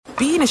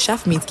being a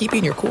chef means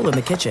keeping your cool in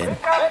the kitchen.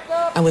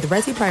 And with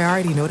Resi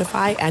Priority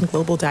Notify and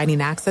Global Dining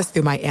Access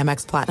through my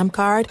Amex Platinum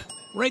card,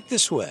 right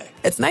this way.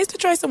 It's nice to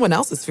try someone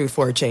else's food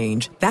for a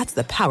change. That's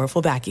the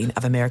powerful backing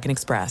of American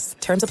Express.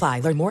 Terms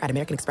apply. Learn more at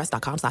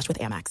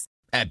americanexpress.com/withAmex.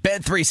 At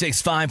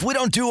Bet365, we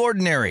don't do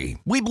ordinary.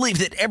 We believe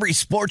that every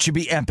sport should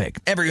be epic.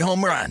 Every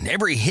home run,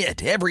 every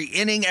hit, every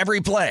inning, every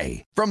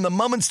play. From the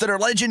moments that are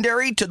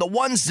legendary to the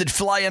ones that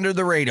fly under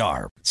the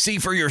radar. See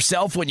for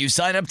yourself when you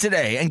sign up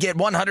today and get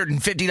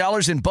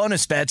 $150 in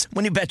bonus bets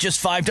when you bet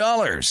just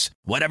 $5.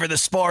 Whatever the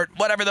sport,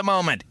 whatever the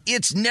moment,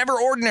 it's never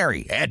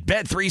ordinary at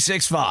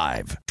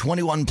Bet365.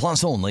 21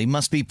 plus only.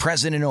 Must be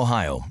present in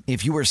Ohio.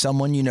 If you or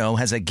someone you know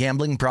has a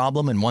gambling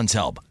problem and wants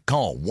help,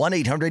 call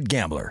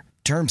 1-800-GAMBLER.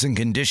 Terms and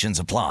conditions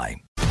apply.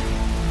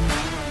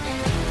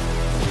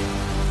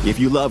 If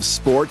you love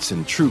sports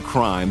and true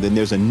crime, then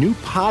there's a new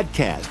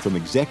podcast from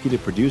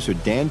executive producer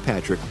Dan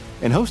Patrick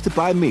and hosted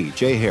by me,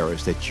 Jay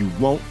Harris, that you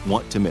won't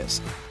want to miss.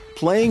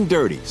 Playing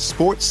Dirty: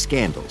 Sports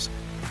Scandals.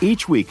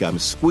 Each week, I'm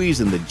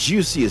squeezing the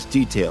juiciest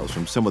details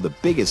from some of the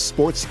biggest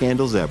sports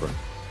scandals ever.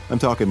 I'm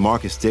talking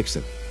Marcus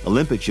Dixon,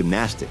 Olympic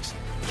gymnastics,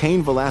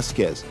 Cain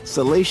Velasquez,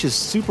 salacious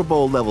Super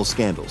Bowl-level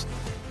scandals.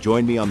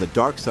 Join me on the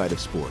dark side of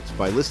sports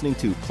by listening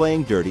to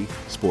Playing Dirty: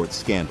 Sports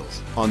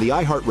Scandals on the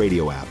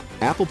iHeartRadio app,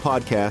 Apple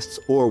Podcasts,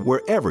 or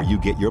wherever you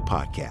get your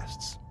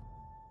podcasts.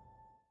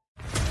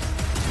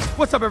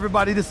 What's up,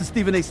 everybody? This is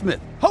Stephen A.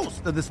 Smith,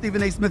 host of the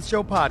Stephen A. Smith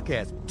Show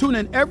podcast. Tune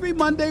in every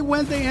Monday,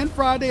 Wednesday, and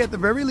Friday at the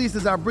very least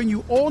as I bring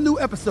you all new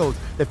episodes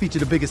that feature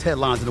the biggest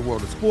headlines in the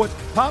world of sports,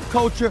 pop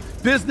culture,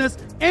 business,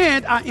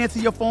 and I answer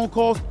your phone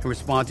calls and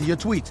respond to your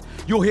tweets.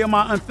 You'll hear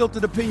my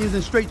unfiltered opinions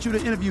and straight-shooter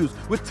interviews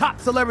with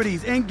top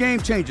celebrities and game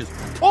changers.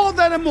 All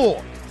that and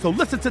more. So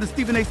listen to the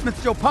Stephen A.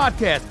 Smith Show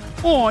podcast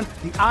on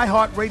the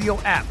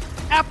iHeartRadio app,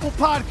 Apple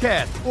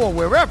Podcasts, or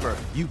wherever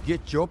you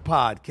get your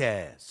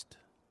podcast.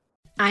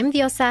 I'm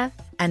Diosa.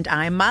 And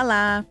I'm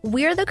Mala.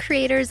 We're the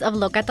creators of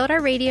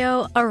Locatora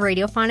Radio, a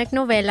radiophonic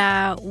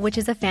novela, which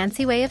is a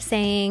fancy way of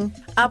saying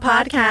a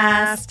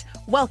podcast.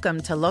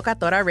 Welcome to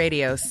Locatora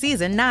Radio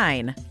Season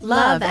 9.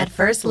 Love at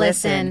First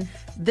Listen.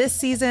 This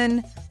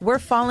season, we're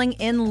falling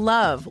in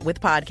love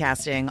with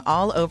podcasting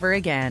all over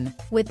again.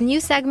 With new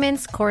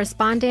segments,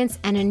 correspondence,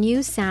 and a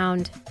new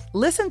sound.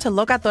 Listen to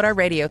Locatora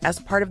Radio as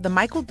part of the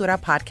My Cultura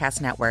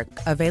Podcast Network.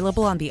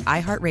 Available on the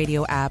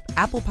iHeartRadio app,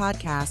 Apple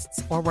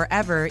Podcasts, or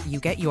wherever you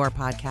get your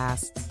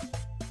podcasts.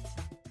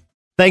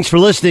 Thanks for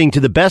listening to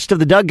the Best of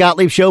the Doug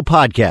Gottlieb Show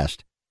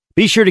podcast.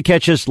 Be sure to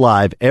catch us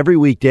live every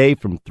weekday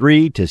from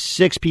 3 to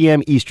 6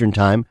 p.m. Eastern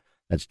Time.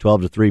 That's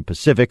 12 to 3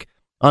 Pacific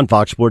on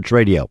Fox Sports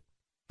Radio.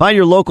 Find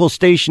your local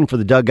station for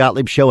the Doug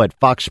Gottlieb Show at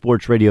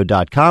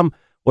foxsportsradio.com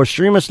or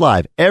stream us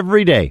live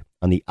every day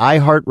on the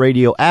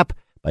iHeartRadio app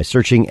by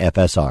searching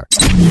FSR.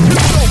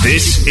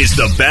 This is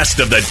the Best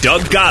of the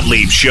Doug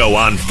Gottlieb Show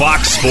on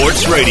Fox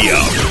Sports Radio.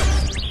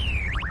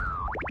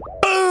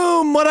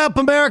 Boom! What up,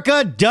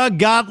 America? Doug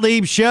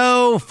Gottlieb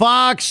Show,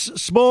 Fox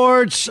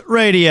Sports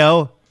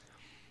Radio.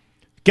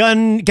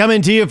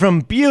 Coming to you from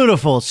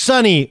beautiful,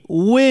 sunny,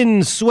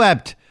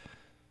 wind-swept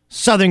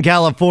Southern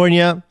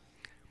California.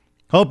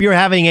 Hope you're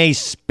having a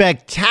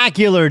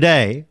spectacular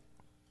day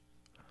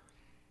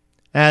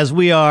as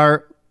we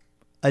are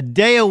a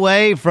day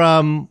away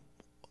from,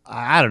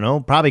 I don't know,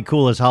 probably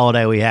coolest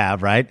holiday we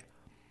have, right?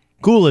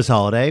 Coolest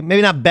holiday.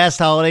 Maybe not best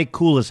holiday,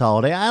 coolest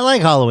holiday. I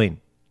like Halloween.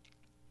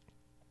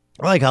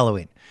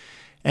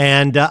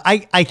 And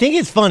I think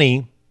it's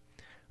funny.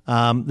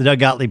 The Doug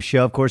Gottlieb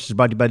Show, of course, is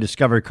brought to you by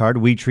Discovery Card.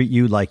 We treat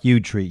you like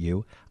you treat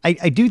you. I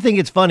do think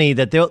it's funny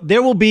that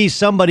there will be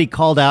somebody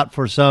called out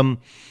for some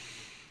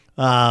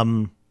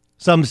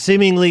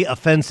seemingly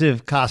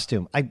offensive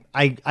costume.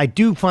 I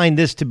do find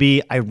this to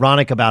be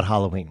ironic about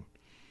Halloween.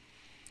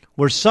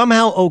 We're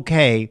somehow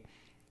okay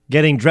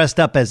getting dressed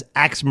up as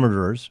axe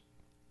murderers,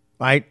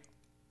 right?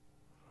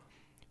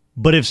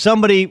 But if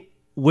somebody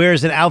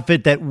wears an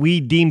outfit that we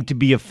deem to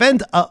be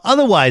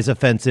otherwise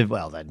offensive,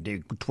 well,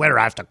 then Twitter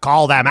has to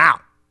call them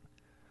out.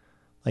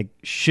 Like,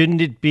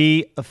 shouldn't it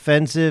be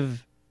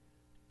offensive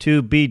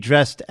to be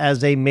dressed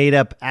as a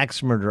made-up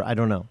axe murderer? I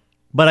don't know.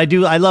 But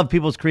I love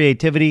people's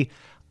creativity.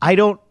 I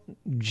don't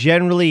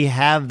generally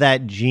have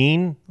that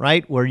gene,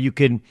 right, where you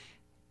can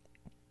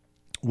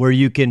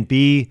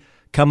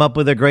come up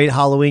with a great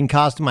Halloween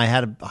costume. I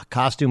had a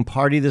costume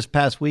party this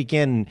past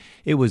weekend, and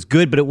it was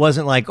good, but it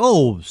wasn't like,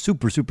 oh,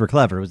 super, super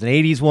clever. It was an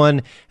 80s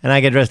one, and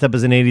I got dressed up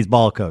as an 80s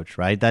ball coach,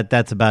 right?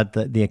 That's about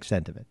the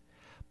extent of it.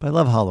 But I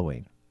love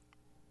Halloween.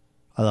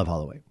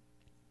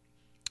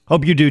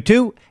 Hope you do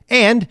too.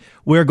 And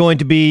we're going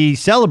to be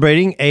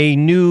celebrating a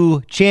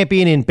new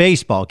champion in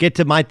baseball. Get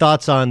to my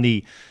thoughts on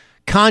the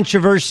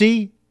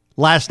controversy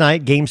last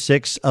night, Game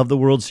 6 of the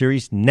World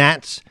Series.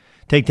 Nats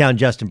take down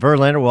Justin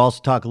Verlander. We'll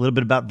also talk a little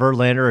bit about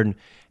Verlander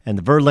and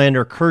the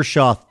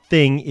Verlander-Kershaw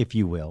thing, if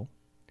you will.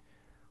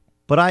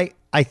 But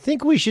I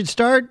think we should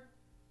start,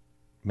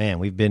 man,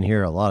 we've been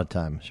here a lot of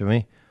times, shouldn't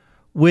we?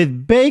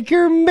 With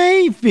Baker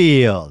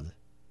Mayfield.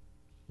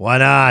 Why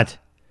not?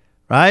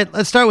 Right?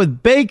 Let's start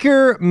with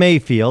Baker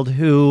Mayfield,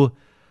 who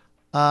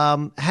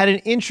had an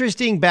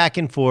interesting back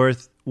and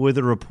forth with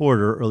a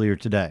reporter earlier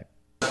today.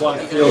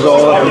 Field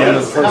goal at the end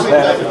of the first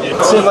half.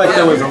 It seemed like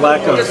there was a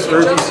lack of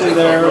urgency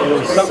there. There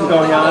was something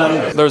going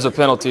on. There was a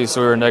penalty,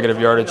 so we were negative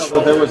yardage.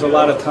 But there was a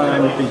lot of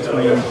time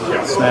between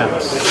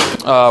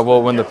snaps.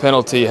 Well, when the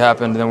penalty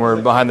happened, then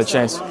we're behind the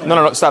chains.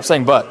 No, stop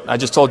saying but. I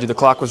just told you the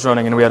clock was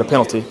running and we had a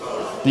penalty.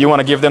 Do you want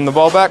to give them the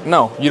ball back?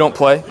 No, you don't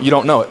play. You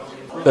don't know it.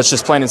 That's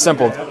just plain and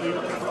simple.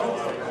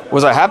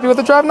 Was I happy with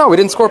the drive? No, we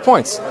didn't score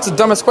points. It's the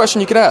dumbest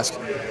question you could ask.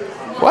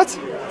 What?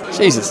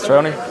 Jesus,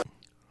 Tony.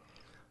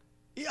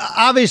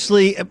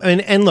 Obviously,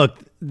 and look,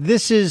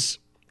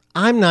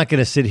 I'm not going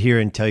to sit here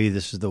and tell you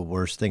this is the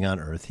worst thing on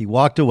earth. He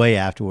walked away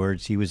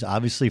afterwards. He was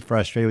obviously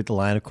frustrated with the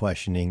line of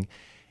questioning.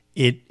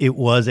 It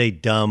was a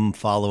dumb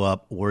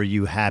follow-up, were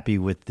you happy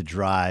with the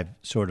drive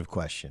sort of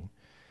question.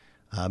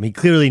 He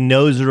clearly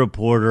knows the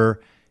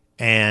reporter,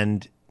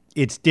 and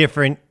it's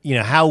different. You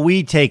know, how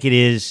we take it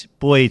is,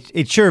 boy,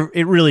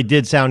 it really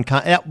did sound,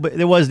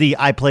 there was the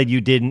I played,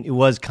 you didn't. It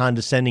was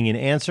condescending in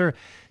answer.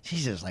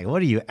 Jesus, like,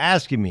 what are you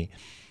asking me?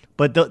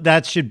 But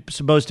that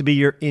supposed to be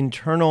your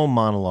internal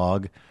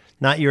monologue,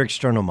 not your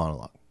external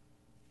monologue.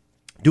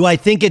 Do I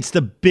think it's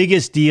the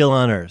biggest deal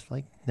on earth?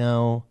 Like,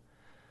 no,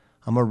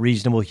 I'm a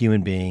reasonable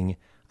human being.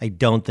 I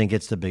don't think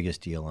it's the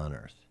biggest deal on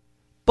earth.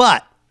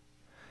 But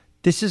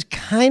this is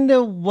kind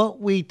of what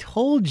we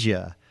told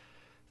you,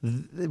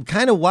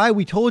 kind of why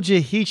we told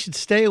you he should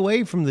stay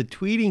away from the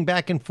tweeting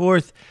back and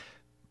forth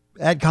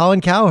at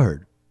Colin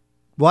Cowherd,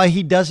 why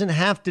he doesn't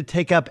have to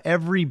take up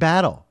every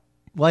battle,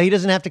 why he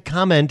doesn't have to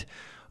comment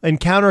and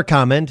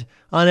counter-comment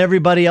on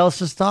everybody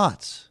else's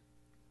thoughts.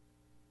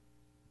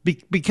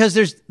 Because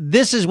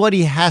this is what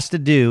he has to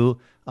do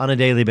on a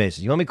daily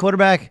basis. You want to be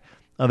quarterback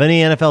of any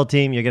NFL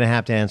team, you're going to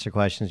have to answer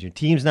questions. Your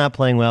team's not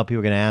playing well, people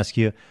are going to ask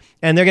you.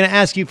 And they're going to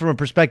ask you from a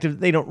perspective that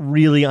they don't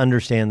really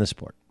understand the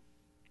sport.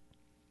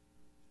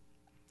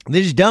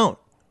 They just don't.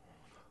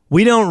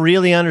 We don't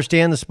really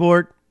understand the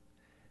sport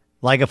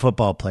like a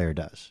football player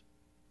does.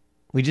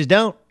 We just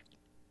don't.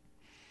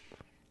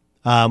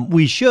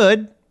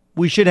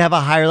 We should have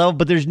a higher level,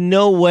 but there's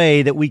no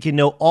way that we can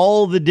know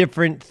all the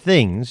different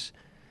things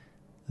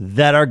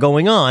that are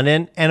going on.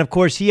 And of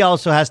course, he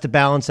also has to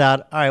balance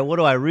out, all right, what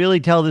do I really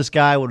tell this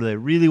guy? What do they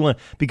really want?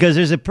 Because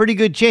there's a pretty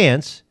good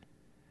chance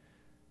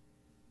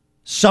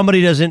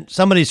somebody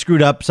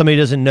screwed up, somebody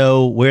doesn't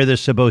know where they're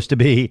supposed to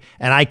be,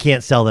 and I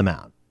can't sell them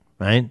out,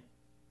 right?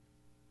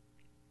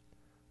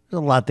 There's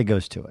a lot that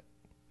goes to it.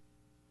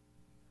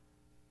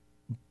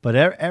 But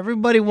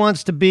everybody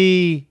wants to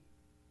be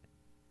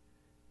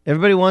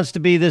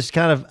this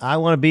kind of, I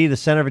want to be the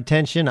center of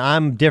attention.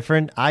 I'm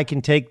different. I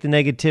can take the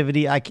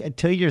negativity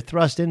until you're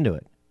thrust into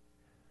it.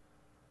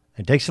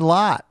 It takes a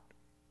lot.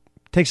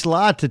 It takes a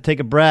lot to take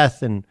a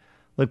breath and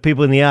look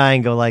people in the eye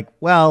and go like,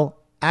 well,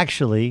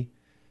 actually,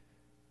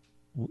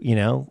 you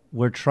know,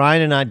 we're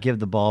trying to not give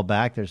the ball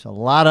back. There's a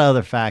lot of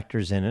other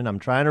factors in it. I'm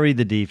trying to read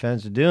the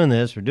defense. We're doing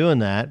this. We're doing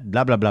that.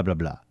 Blah, blah, blah, blah,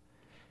 blah.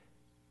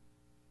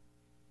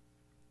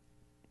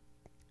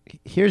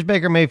 Here's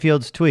Baker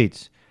Mayfield's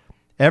tweets.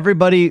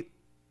 Everybody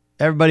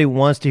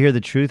wants to hear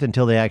the truth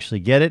until they actually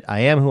get it.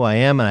 I am who I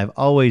am, and I've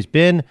always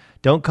been.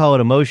 Don't call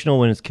it emotional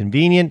when it's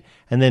convenient,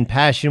 and then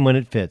passion when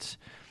it fits.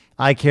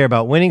 I care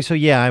about winning, so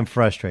yeah, I'm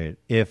frustrated.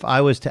 If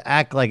I was to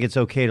act like it's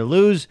okay to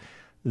lose,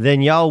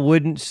 then y'all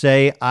would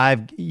say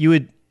I've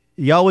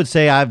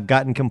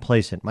gotten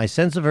complacent. My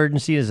sense of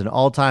urgency is an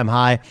all-time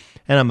high,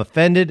 and I'm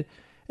offended.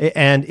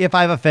 And if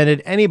I've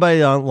offended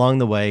anybody along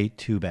the way,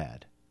 too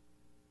bad.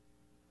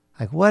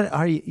 Like, what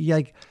are you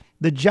like?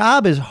 The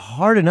job is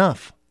hard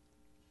enough,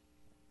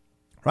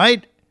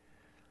 right?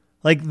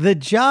 Like, the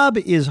job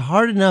is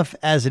hard enough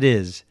as it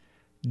is.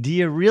 Do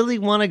you really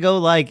want to go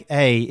like,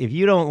 hey, if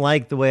you don't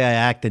like the way I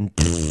act, then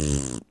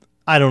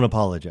I don't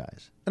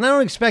apologize. And I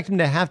don't expect him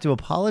to have to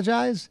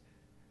apologize.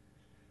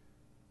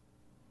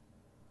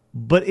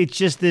 But it's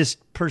just this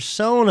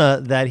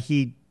persona that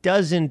he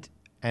doesn't,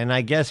 and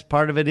I guess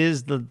part of it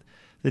is the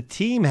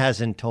team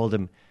hasn't told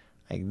him,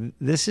 like,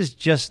 this is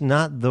just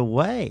not the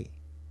way.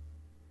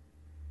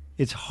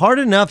 It's hard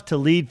enough to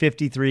lead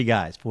 53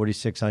 guys,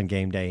 46 on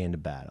game day into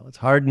battle. It's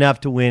hard enough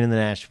to win in the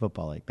National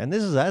Football League. Man,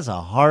 that's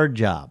a hard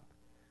job.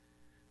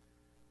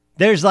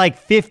 There's like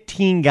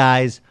 15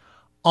 guys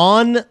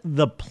on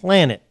the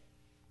planet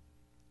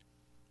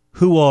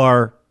who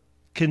are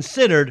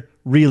considered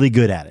really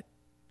good at it.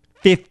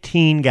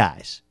 15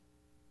 guys.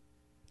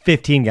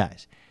 15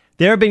 guys.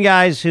 There have been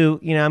guys who,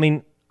 you know, I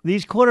mean,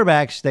 these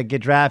quarterbacks that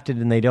get drafted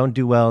and they don't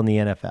do well in the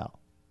NFL,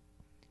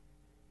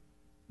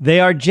 they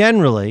are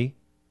generally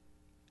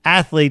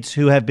athletes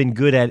who have been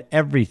good at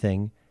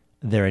everything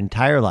their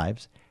entire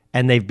lives,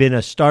 and they've been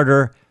a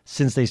starter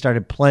since they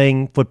started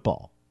playing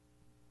football.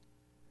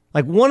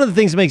 Like, one of the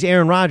things that makes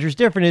Aaron Rodgers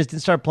different is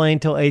didn't start playing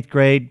until 8th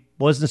grade,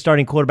 wasn't a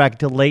starting quarterback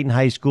until late in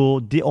high school,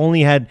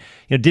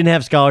 didn't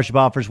have scholarship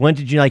offers, went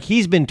to junior. Like,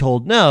 he's been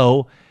told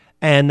no,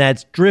 and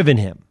that's driven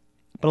him.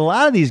 But a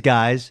lot of these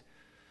guys,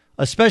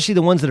 especially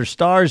the ones that are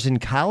stars in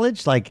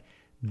college, like,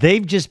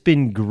 they've just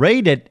been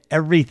great at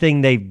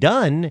everything they've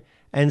done,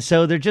 And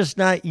so they're just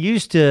not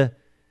used to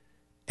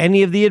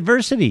any of the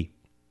adversity.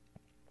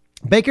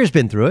 Baker's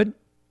been through it.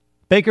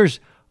 Baker's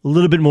a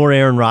little bit more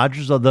Aaron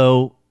Rodgers,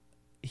 although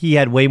he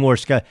had way more.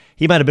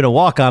 He might have been a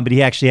walk-on, but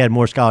he actually had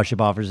more scholarship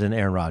offers than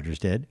Aaron Rodgers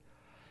did.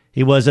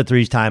 He was a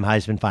three-time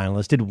Heisman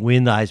finalist, did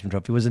win the Heisman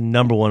Trophy, was a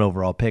number one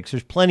overall pick. So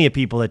there's plenty of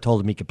people that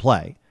told him he could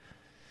play.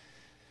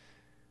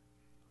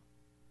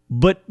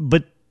 But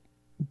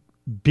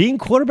being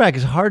quarterback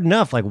is hard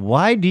enough. Like,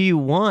 why do you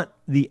want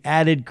the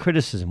added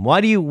criticism? Why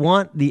do you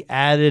want the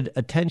added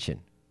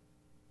attention?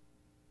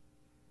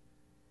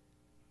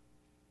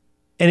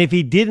 And if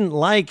he didn't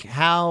like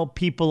how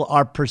people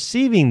are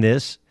perceiving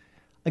this,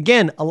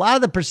 again, a lot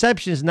of the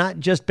perception is not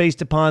just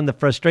based upon the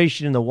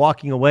frustration and the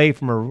walking away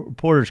from a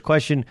reporter's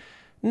question,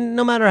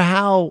 no matter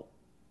how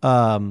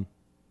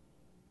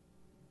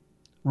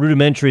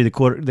rudimentary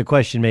the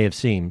question may have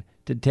seemed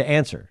to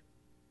answer.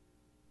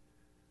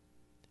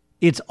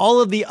 It's all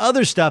of the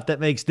other stuff that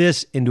makes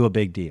this into a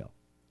big deal.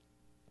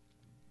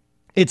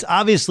 It's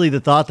obviously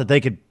the thought that they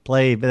could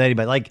play with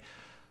anybody. Like,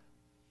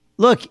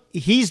 look,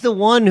 he's the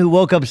one who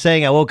woke up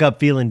saying, I woke up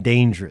feeling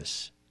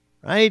dangerous,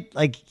 right?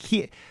 Like,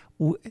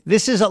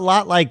 this is a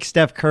lot like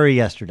Steph Curry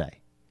yesterday.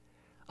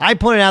 I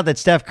pointed out that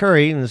Steph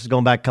Curry, and this is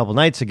going back a couple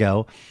nights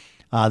ago,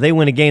 they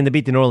win a game to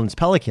beat the New Orleans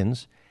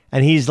Pelicans,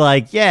 and he's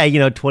like, yeah,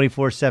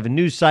 24/7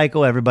 news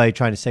cycle, everybody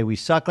trying to say we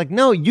suck. Like,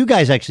 no, you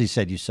guys actually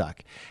said you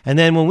suck. And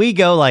then when we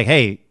go like,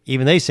 hey,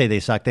 even they say they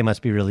suck, they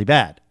must be really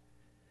bad.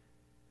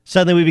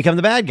 Suddenly we become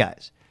the bad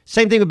guys.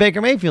 Same thing with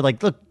Baker Mayfield.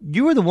 Like, look,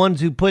 you were the ones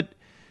who put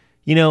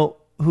no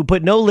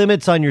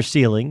limits on your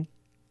ceiling.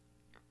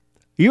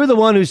 You were the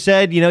one who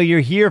said, you're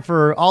here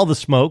for all the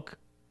smoke.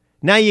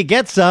 Now you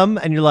get some,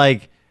 and you're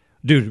like,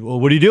 dude, well,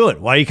 what are you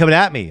doing? Why are you coming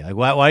at me? Like,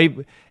 why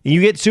and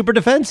you get super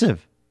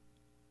defensive.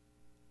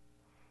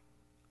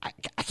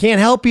 I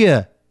can't help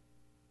you.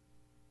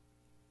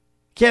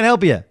 Can't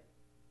help you.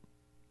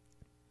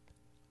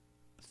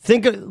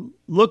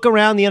 Look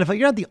around the NFL.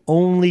 You're not the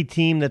only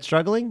team that's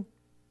struggling.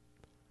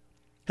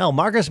 Hell,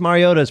 Marcus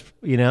Mariota's,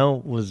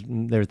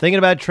 they're thinking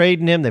about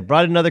trading him. They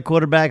brought in other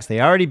quarterbacks. They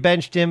already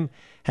benched him.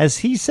 Has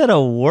he said a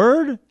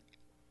word?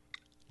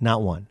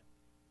 Not one.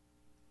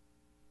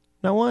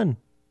 Not one.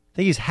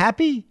 Think he's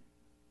happy?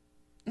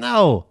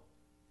 No.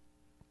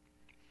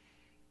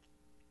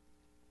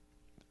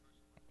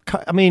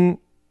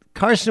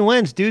 Carson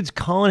Wentz, dude's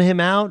calling him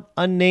out,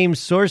 unnamed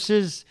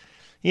sources,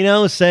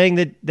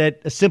 saying that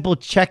a simple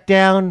check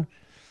down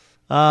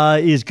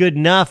is good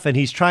enough, and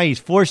he's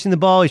forcing the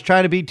ball. He's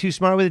trying to be too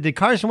smart with it. Did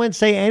Carson Wentz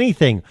say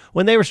anything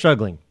when they were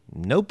struggling?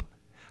 Nope.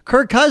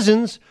 Kirk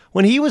Cousins,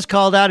 when he was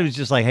called out, he was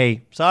just like,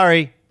 hey,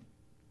 sorry.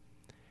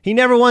 He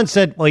never once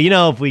said, well,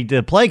 if we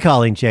did play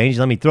calling change,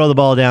 let me throw the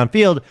ball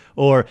downfield,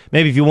 or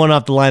maybe if you went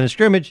off the line of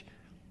scrimmage.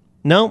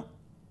 No.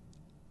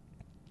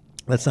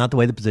 That's not the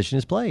way the position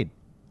is played.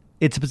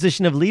 It's a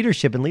position of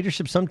leadership, and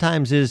leadership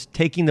sometimes is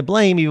taking the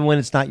blame even when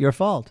it's not your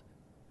fault.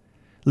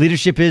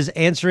 Leadership is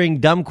answering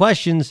dumb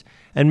questions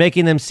and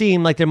making them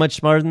seem like they're much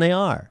smarter than they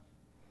are.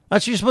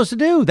 That's what you're supposed to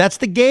do. That's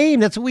the game.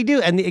 That's what we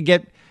do. And you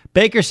get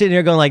Baker sitting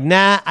here going like,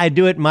 nah, I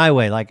do it my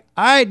way. Like,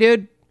 all right,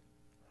 dude.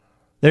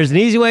 There's an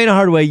easy way and a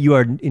hard way. You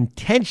are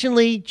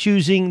intentionally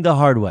choosing the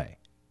hard way.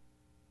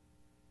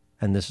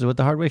 And this is what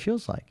the hard way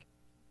feels like.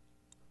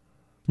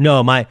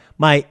 No,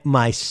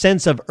 my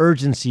sense of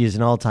urgency is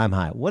an all-time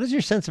high. What does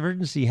your sense of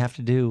urgency have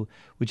to do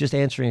with just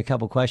answering a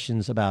couple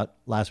questions about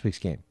last week's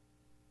game?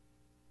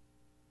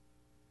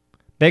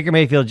 Baker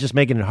Mayfield just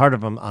making it harder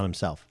on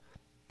himself.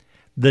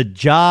 The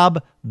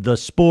job, the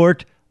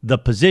sport, the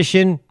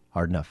position,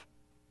 hard enough.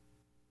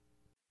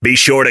 Be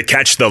sure to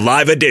catch the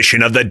live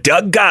edition of the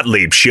Doug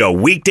Gottlieb Show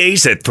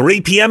weekdays at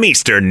 3 p.m.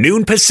 Eastern,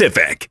 noon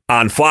Pacific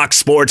on Fox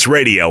Sports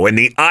Radio and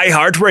the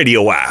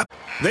iHeartRadio app.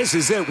 This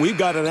is it. We've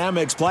got an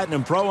Amex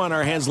Platinum Pro on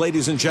our hands,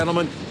 ladies and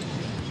gentlemen.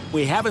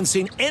 We haven't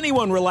seen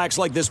anyone relax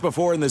like this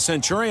before in the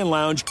Centurion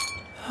Lounge.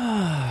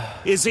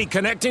 Is he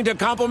connecting to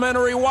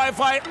complimentary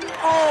Wi-Fi?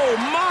 Oh,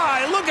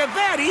 my. Look at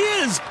that. He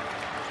is.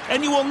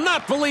 And you will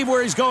not believe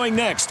where he's going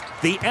next.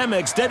 The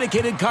Amex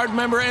dedicated card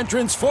member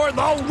entrance for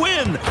the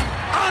win.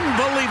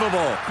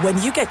 Unbelievable.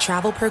 When you get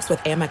travel perks with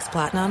Amex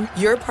Platinum,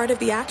 you're part of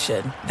the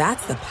action.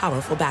 That's the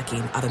powerful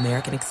backing of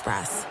American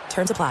Express.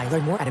 Terms apply.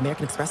 Learn more at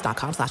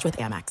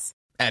americanexpress.com/withAmex.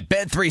 At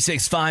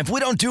Bet365, we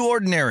don't do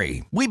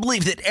ordinary. We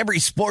believe that every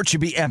sport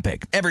should be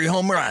epic. Every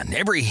home run,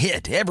 every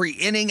hit, every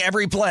inning,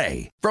 every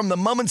play. From the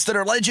moments that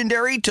are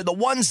legendary to the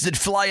ones that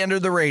fly under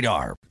the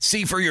radar.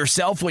 See for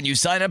yourself when you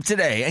sign up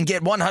today and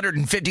get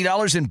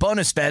 $150 in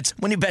bonus bets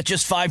when you bet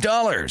just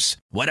 $5.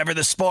 Whatever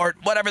the sport,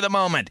 whatever the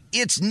moment,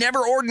 it's never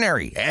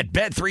ordinary at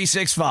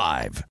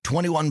Bet365.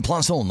 21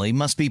 plus only.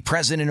 Must be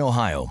present in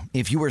Ohio.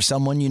 If you or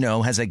someone you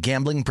know has a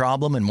gambling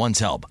problem and wants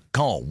help,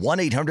 call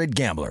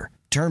 1-800-GAMBLER.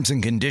 Terms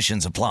and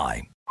conditions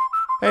apply.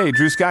 Hey,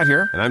 Drew Scott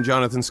here, and I'm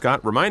Jonathan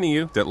Scott, reminding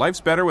you that life's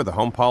better with a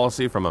home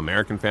policy from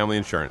American Family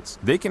Insurance.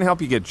 They can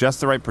help you get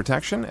just the right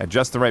protection at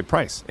just the right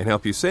price and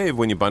help you save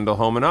when you bundle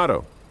home and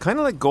auto. Kind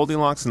of like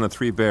Goldilocks and the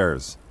Three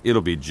Bears.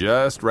 It'll be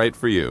just right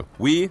for you.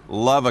 We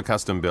love a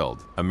custom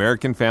build.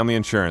 American Family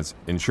Insurance.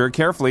 Insure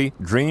carefully,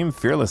 dream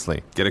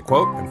fearlessly. Get a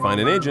quote and find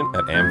an agent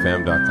at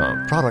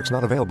amfam.com. Products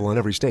not available in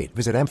every state.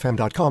 Visit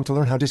amfam.com to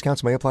learn how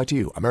discounts may apply to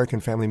you. American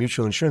Family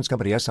Mutual Insurance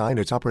Company SI and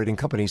its operating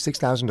company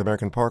 6000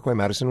 American Parkway,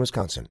 Madison,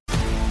 Wisconsin.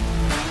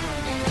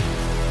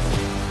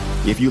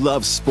 If you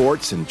love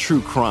sports and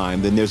true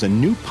crime, then there's a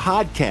new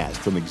podcast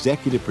from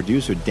executive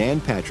producer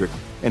Dan Patrick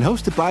and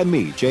hosted by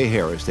me, Jay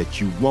Harris, that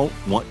you won't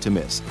want to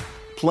miss.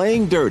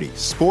 Playing Dirty: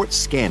 Sports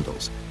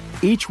Scandals.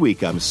 Each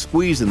week, I'm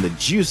squeezing the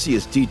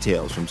juiciest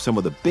details from some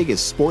of the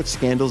biggest sports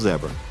scandals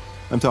ever.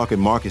 I'm talking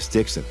Marcus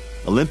Dixon,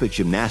 Olympic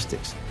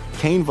gymnastics,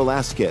 Cain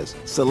Velasquez,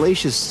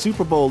 salacious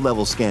Super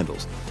Bowl-level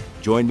scandals.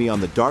 Join me on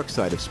the dark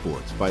side of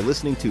sports by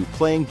listening to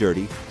Playing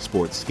Dirty: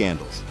 Sports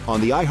Scandals on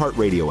the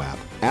iHeartRadio app,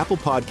 Apple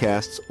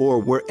Podcasts, or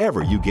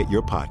wherever you get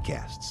your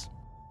podcasts.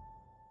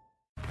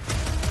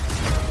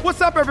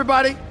 What's up,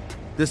 everybody?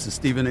 This is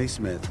Stephen A.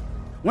 Smith.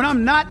 When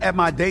I'm not at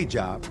my day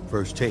job,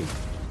 First Take,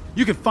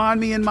 you can find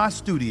me in my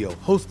studio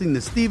hosting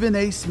the Stephen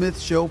A. Smith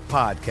Show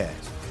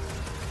podcast.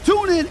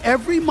 Tune in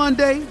every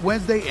Monday,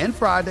 Wednesday, and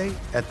Friday,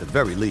 at the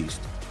very least,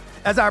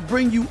 as I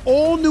bring you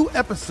all new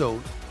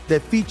episodes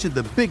that feature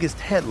the biggest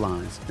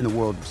headlines in the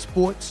world of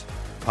sports,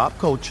 pop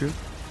culture,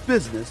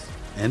 business,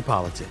 and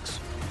politics.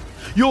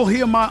 You'll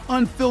hear my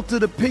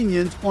unfiltered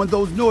opinions on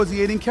those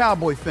nauseating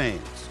Cowboy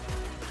fans,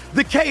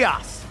 the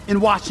chaos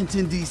in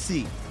Washington,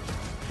 D.C.,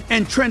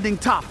 and trending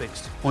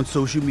topics on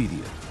social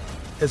media,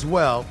 as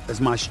well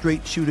as my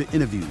straight shooter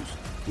interviews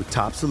with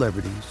top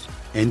celebrities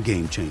and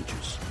game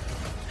changers.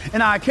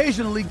 And I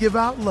occasionally give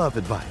out love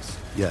advice.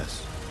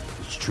 Yes,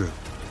 it's true.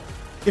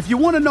 If you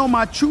want to know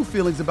my true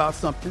feelings about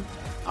something,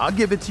 I'll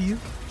give it to you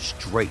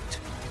straight.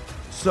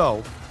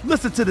 So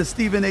listen to the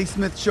Stephen A.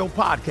 Smith Show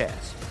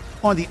podcast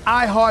on the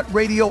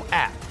iHeartRadio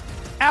app,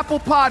 Apple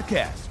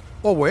Podcasts,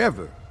 or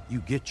wherever you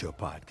get your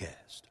podcast.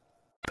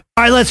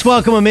 All right, let's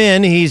welcome him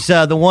in. He's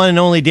the one and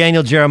only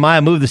Daniel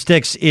Jeremiah. Move the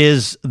Sticks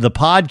is the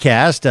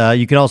podcast.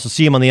 You can also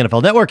see him on the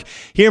NFL Network.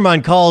 Hear him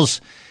on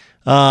calls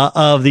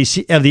of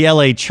the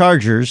LA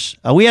Chargers.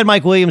 We had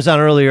Mike Williams on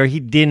earlier. He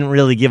didn't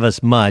really give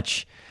us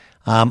much.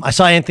 I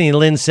saw Anthony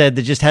Lynn said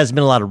there just hasn't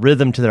been a lot of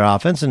rhythm to their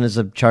offense, and as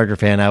a Charger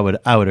fan, I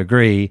would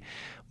agree.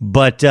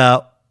 But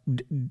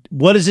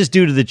what does this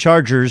do to the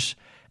Chargers?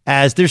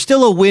 As there's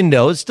still a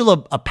window, it's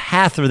still a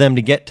path for them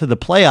to get to the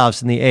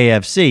playoffs in the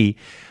AFC.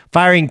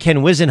 Firing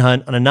Ken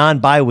Wisenhunt on a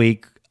non-bye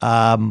week,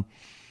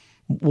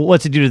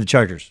 what's it do to the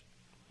Chargers?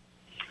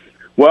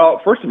 Well,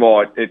 first of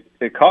all,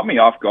 it caught me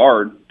off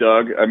guard,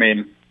 Doug. I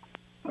mean,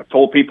 I've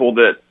told people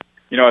that,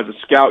 as a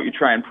scout, you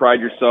try and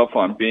pride yourself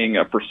on being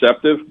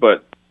perceptive,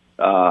 but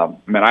I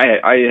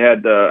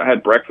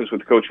had breakfast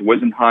with Coach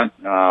Wisenhunt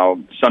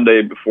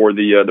Sunday before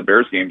the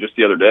Bears game just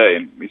the other day,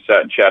 and we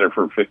sat and chatted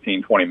for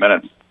 15, 20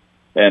 minutes.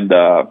 And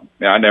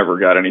I never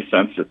got any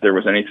sense that there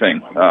was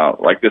anything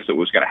like this that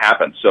was going to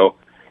happen. So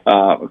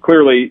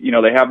clearly,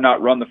 they have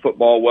not run the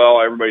football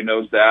well. Everybody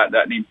knows that.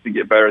 That needs to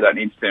get better. That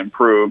needs to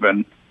improve.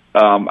 And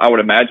I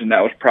would imagine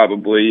that was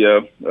probably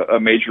a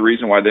major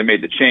reason why they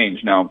made the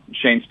change. Now,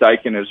 Shane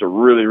Steichen is a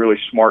really, really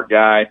smart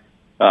guy.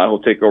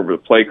 He'll take over the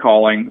play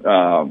calling.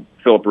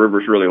 Phillip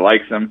Rivers really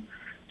likes him,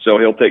 so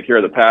he'll take care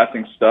of the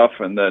passing stuff.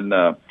 And then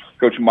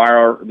Coach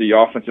Meyer, the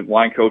offensive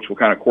line coach, will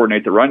kind of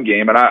coordinate the run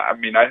game. And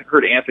I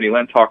heard Anthony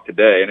Lynn talk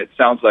today, and it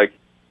sounds like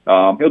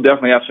he'll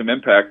definitely have some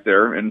impact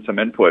there and some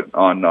input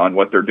on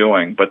what they're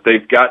doing. But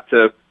they've got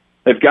to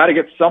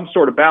get some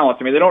sort of balance.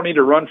 I mean, they don't need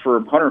to run for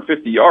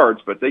 150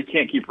 yards, but they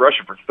can't keep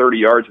rushing for 30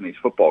 yards in these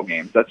football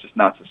games. That's just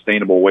not a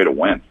sustainable way to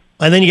win.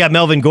 And then you got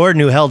Melvin Gordon,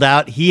 who held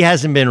out. He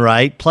hasn't been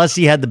right. Plus,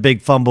 he had the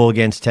big fumble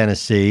against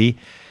Tennessee.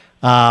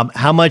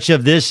 How much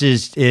of this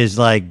is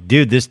like,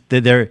 dude,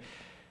 there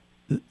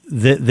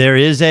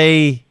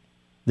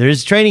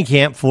is training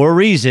camp for a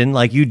reason.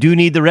 Like, you do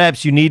need the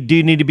reps. You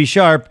do need to be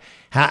sharp.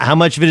 How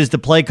much of it is the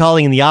play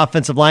calling and the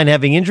offensive line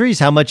having injuries?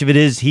 How much of it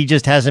is he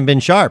just hasn't been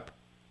sharp?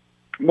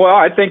 Well,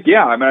 I think,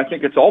 I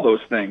think it's all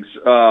those things.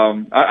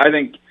 I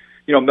think,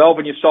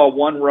 Melvin, you saw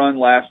one run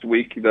last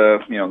week, the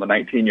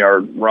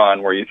 19-yard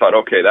run where you thought,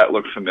 okay, that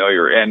looks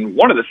familiar. And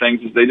one of the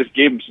things is they just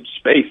gave him some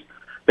space.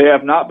 They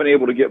have not been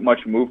able to get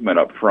much movement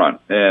up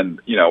front.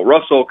 And,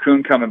 Russell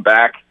Kuhn coming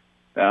back,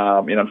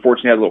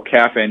 unfortunately had a little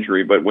calf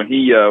injury, but when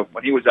he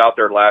was out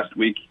there last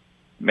week,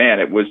 man,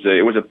 it was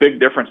a big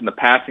difference in the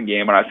passing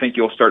game, and I think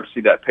you'll start to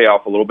see that pay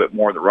off a little bit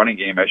more in the running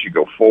game as you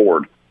go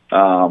forward.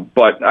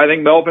 But I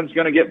think Melvin's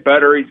going to get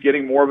better. He's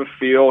getting more of a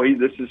feel.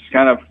 This is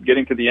kind of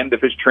getting to the end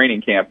of his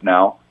training camp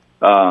now.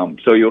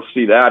 So you'll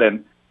see that.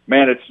 And,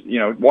 man, it's,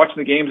 watching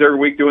the games every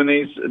week doing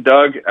these,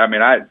 Doug,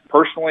 I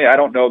personally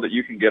don't know that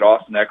you can get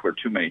Austin Eckler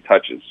too many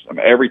touches.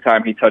 Every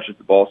time he touches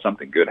the ball,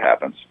 something good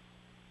happens.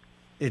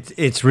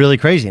 It's really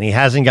crazy, and he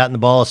hasn't gotten the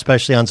ball,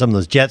 especially on some of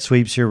those jet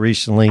sweeps here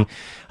recently.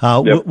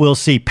 Yep. We'll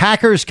see.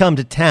 Packers come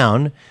to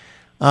town.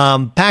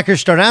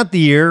 Packers start out the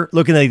year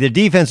looking like their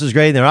defense was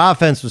great and their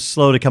offense was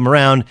slow to come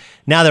around.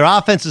 Now their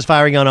offense is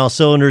firing on all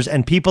cylinders,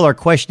 and people are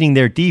questioning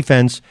their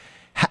defense.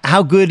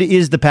 How good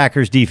is the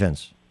Packers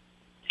defense?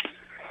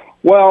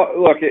 Well,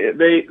 look,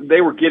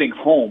 they were getting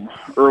home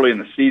early in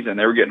the season.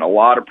 They were getting a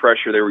lot of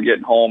pressure. They were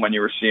getting home, and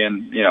you were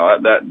seeing,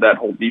 that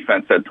whole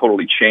defense had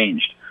totally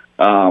changed.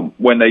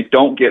 When they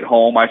don't get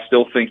home, I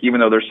still think, even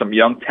though there's some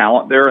young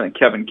talent there, and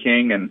Kevin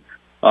King and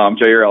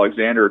Jair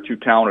Alexander are two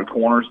talented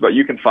corners, but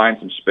you can find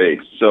some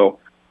space. So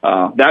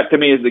that, to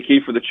me, is the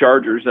key for the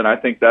Chargers, and I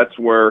think that's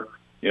where,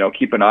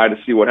 keep an eye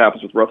to see what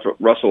happens with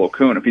Russell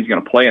Okung if he's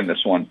going to play in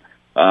this one,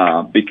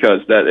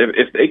 because that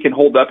if they can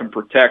hold up and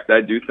protect, I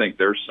do think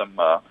there's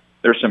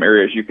some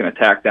areas you can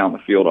attack down the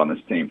field on this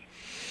team.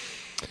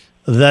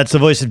 That's the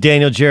voice of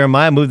Daniel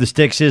Jeremiah. Move the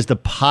Sticks is the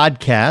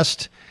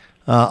podcast.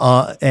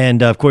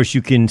 And, of course,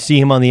 you can see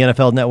him on the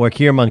NFL Network,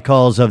 hear him on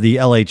calls of the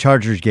L.A.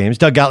 Chargers games.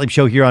 Doug Gottlieb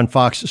Show here on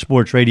Fox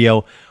Sports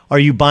Radio. Are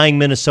you buying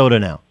Minnesota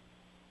now?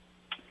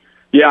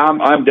 Yeah,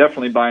 I'm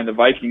definitely buying the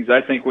Vikings.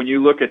 I think when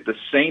you look at the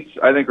Saints,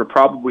 I think are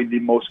probably the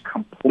most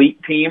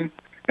complete team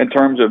in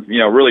terms of,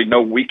 really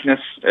no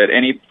weakness at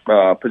any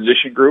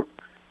position group.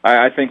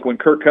 I think when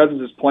Kirk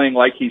Cousins is playing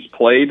like he's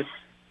played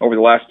over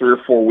the last 3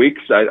 or 4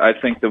 weeks, I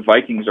think the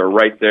Vikings are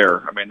right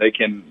there. I mean,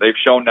 they've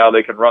shown now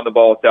they can run the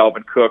ball with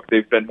Dalvin Cook.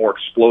 They've been more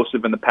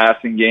explosive in the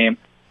passing game.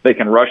 They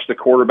can rush the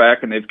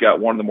quarterback, and they've got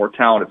one of the more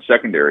talented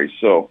secondaries.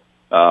 So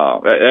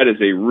that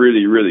is a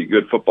really, really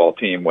good football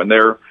team. When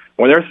they're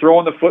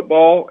throwing the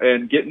football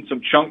and getting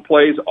some chunk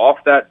plays off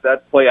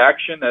that play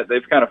action,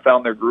 they've kind of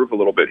found their groove a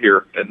little bit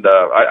here. And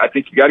I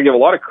think you got to give a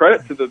lot of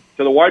credit to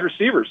the wide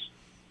receivers.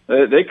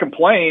 They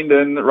complained,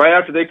 and right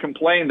after they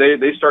complained,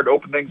 they started to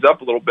open things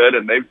up a little bit,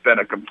 and they've been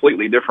a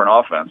completely different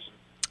offense.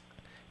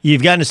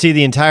 You've gotten to see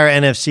the entire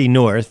NFC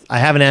North. I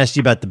haven't asked you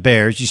about the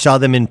Bears. You saw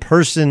them in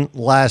person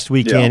last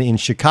weekend in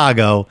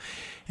Chicago,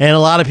 and a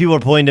lot of people are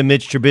pointing to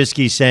Mitch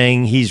Trubisky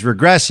saying he's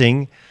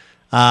regressing.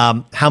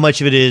 How much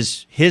of it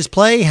is his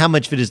play? How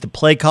much of it is the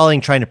play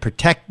calling, trying to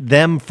protect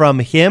them from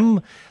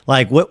him?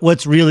 Like,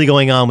 what's really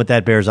going on with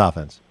that Bears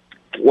offense?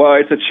 Well,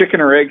 it's a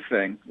chicken or egg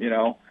thing,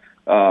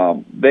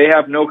 They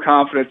have no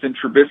confidence in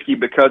Trubisky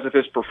because of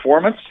his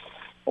performance,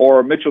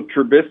 or Mitchell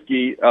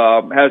Trubisky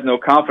has no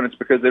confidence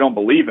because they don't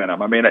believe in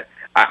him. I mean,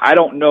 I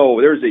don't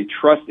know. There's a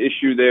trust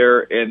issue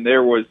there, and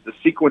there was the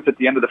sequence at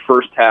the end of the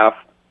first half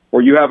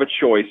where you have a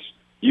choice.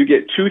 You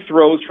get 2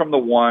 throws from the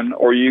one,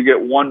 or you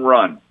get 1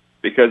 run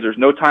because there's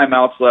no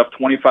timeouts left,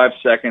 25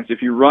 seconds.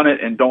 If you run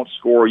it and don't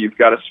score, you've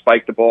got to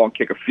spike the ball and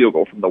kick a field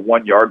goal from the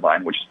 1-yard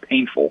line, which is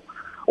painful.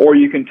 Or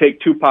you can take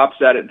 2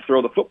 pops at it and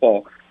throw the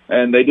football.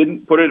 And they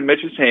didn't put it in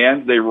Mitch's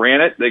hands. They ran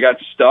it. They got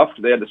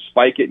stuffed. They had to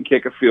spike it and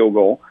kick a field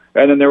goal.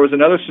 And then there was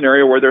another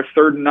scenario where they're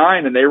 3rd and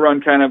 9, and they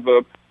run kind of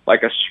a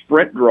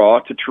sprint draw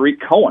to Tariq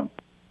Cohen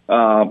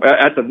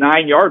at the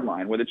 9-yard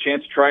line with a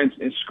chance to try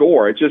and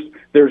score. It's just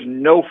there's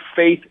no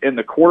faith in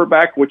the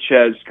quarterback, which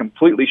has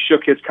completely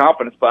shook his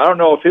confidence. But I don't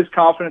know if his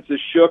confidence is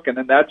shook, and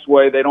then that's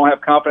why they don't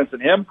have confidence in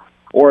him,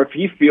 or if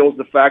he feels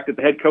the fact that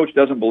the head coach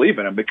doesn't believe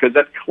in him, because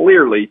that's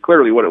clearly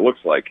what it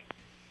looks like.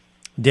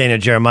 Daniel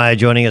Jeremiah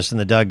joining us in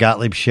the Doug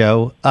Gottlieb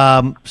Show.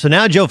 So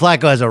now Joe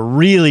Flacco has a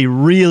really,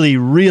 really,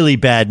 really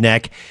bad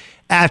neck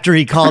after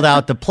he called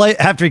out the play.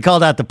 After he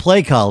called out the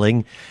play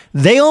calling,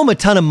 they owe him a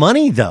ton of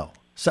money, though.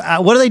 So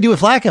what do they do with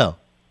Flacco?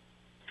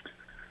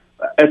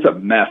 It's a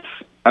mess.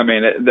 I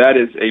mean, that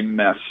is a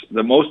mess.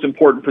 The most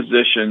important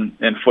position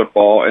in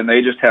football, and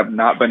they just have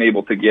not been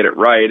able to get it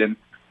right. And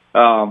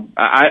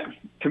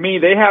to me,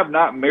 they have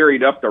not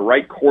married up the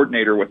right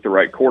coordinator with the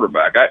right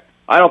quarterback.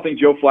 I don't think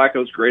Joe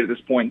Flacco is great at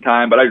this point in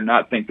time, but I do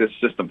not think this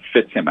system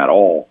fits him at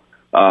all.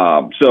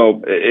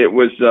 So it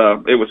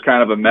was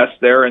kind of a mess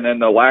there, and then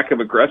the lack of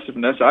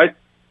aggressiveness. I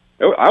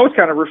was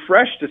kind of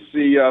refreshed to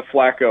see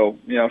Flacco,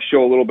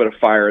 show a little bit of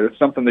fire. That's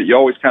something that you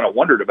always kind of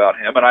wondered about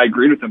him, and I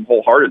agreed with him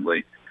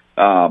wholeheartedly.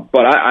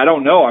 But I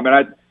don't know. I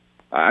mean,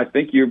 I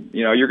think you're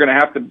going to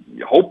have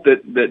to hope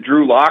that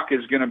Drew Lock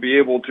is going to be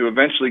able to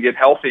eventually get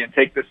healthy and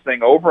take this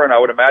thing over, and I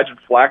would imagine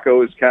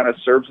Flacco is kind of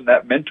serves in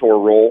that mentor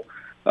role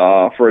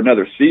for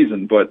another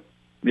season. But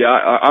yeah,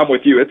 I'm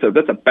with you.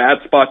 That's a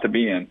bad spot to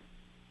be in.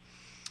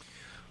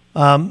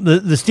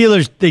 The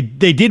Steelers, they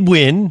did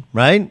win,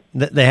 right?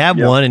 They have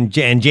won, and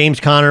James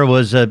Conner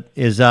was a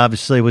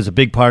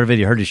big part of it.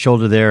 He hurt his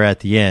shoulder there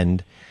at the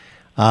end.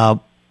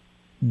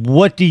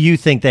 What do you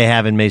think they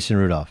have in Mason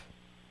Rudolph?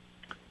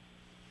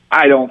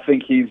 I don't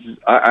think he's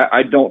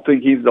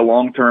the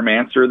long-term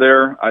answer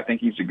there. I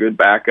think he's a good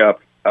backup.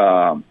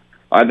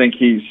 I think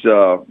he's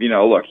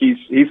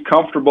he's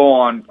comfortable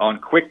on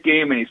quick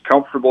game, and he's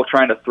comfortable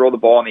trying to throw the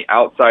ball on the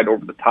outside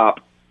over the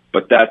top.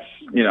 But that's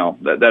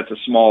a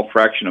small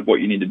fraction of what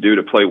you need to do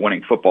to play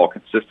winning football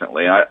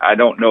consistently. I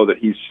don't know that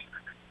he's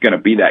going to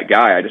be that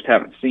guy. I just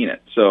haven't seen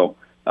it. So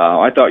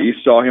I thought you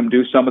saw him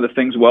do some of the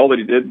things well that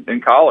he did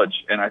in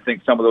college, and I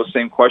think some of those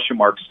same question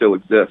marks still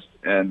exist.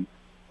 And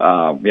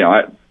I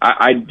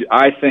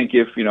think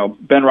if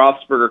Ben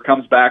Roethlisberger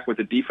comes back with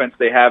the defense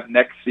they have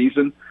next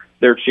season,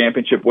 their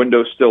championship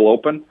window is still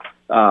open.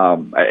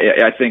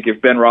 I think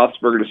if Ben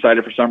Roethlisberger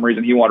decided for some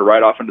reason he wanted to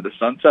ride off into the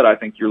sunset, I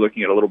think you're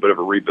looking at a little bit of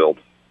a rebuild.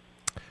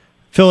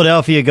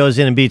 Philadelphia goes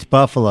in and beats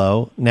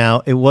Buffalo.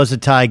 Now, it was a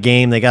tie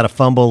game. They got a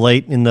fumble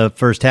late in the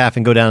first half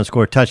and go down and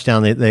score a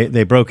touchdown.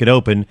 They broke it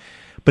open.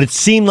 But it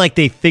seemed like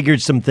they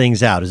figured some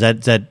things out. Is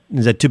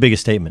that too big a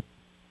statement?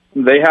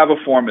 They have a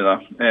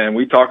formula, and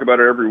we talk about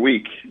it every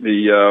week. As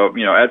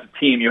a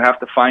team, you have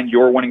to find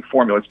your winning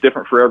formula. It's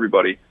different for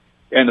everybody.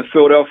 And the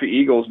Philadelphia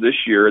Eagles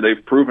this year,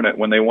 they've proven it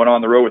when they went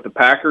on the road with the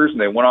Packers and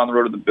they went on the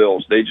road with the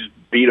Bills. They just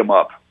beat them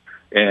up.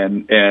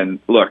 And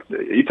look,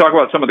 you talk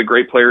about some of the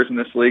great players in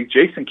this league.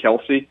 Jason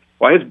Kelce,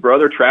 why his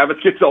brother Travis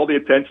gets all the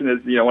attention as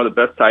one of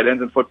the best tight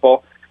ends in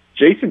football.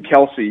 Jason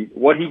Kelce,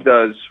 what he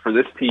does for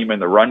this team in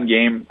the run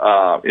game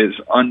is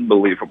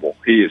unbelievable.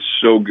 He is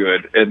so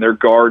good. And their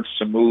guards,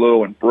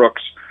 Samulo and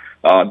Brooks,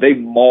 they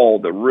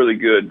mauled a really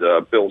good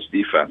Bills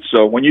defense.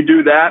 So when you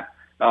do that,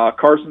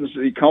 Carson's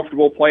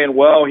comfortable playing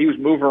well. He was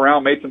moving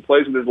around, made some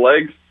plays with his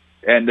legs.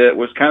 And it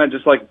was kind of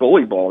just like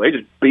bully ball. They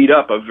just beat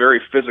up a very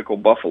physical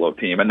Buffalo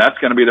team, and that's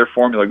going to be their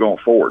formula going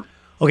forward.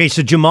 Okay,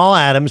 so Jamal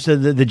Adams,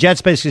 the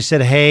Jets basically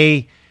said,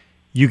 hey,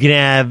 you can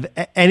have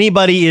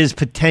anybody is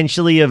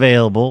potentially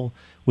available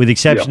with the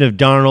exception of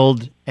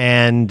Darnold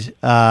and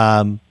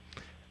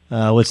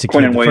what's the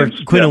Quinnen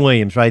Williams. Quinnen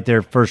Williams, right?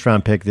 Their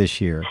first-round pick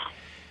this year.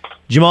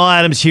 Jamal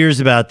Adams hears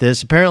about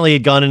this. Apparently he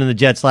had gone into the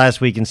Jets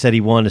last week and said he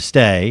wanted to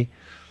stay.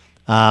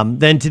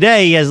 Then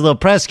today he has a little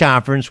press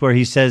conference where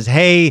he says,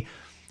 hey,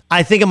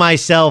 I think of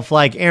myself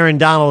like Aaron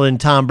Donald and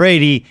Tom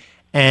Brady,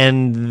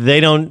 and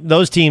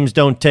those teams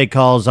don't take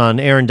calls on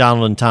Aaron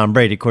Donald and Tom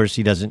Brady. Of course,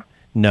 he doesn't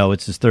know.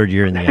 It's his third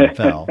year in the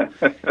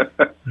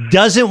NFL.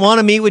 Doesn't want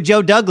to meet with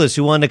Joe Douglas,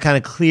 who wanted to kind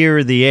of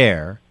clear the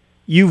air.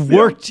 You've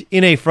worked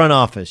in a front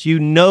office. You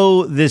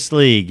know this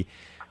league.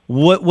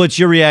 What's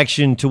your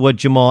reaction to what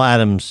Jamal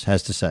Adams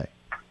has to say?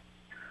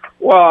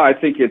 Well, I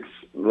think it's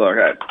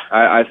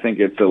I think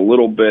it's a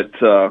little bit.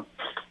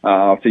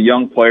 It's a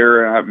young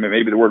player.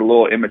 Maybe the word a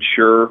little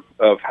immature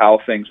of how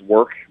things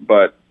work.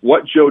 But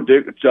what Joe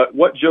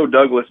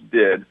Douglas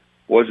did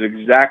was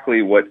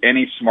exactly what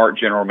any smart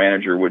general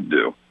manager would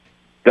do.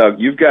 Doug,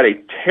 you've got a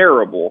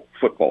terrible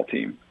football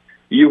team.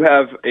 You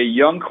have a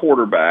young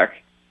quarterback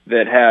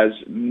that has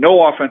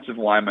no offensive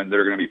linemen that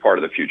are going to be part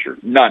of the future.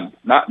 None.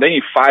 They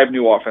need 5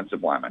 new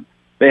offensive linemen.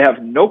 They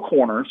have no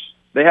corners.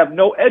 They have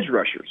no edge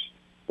rushers.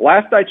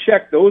 Last I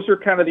checked, those are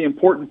kind of the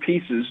important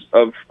pieces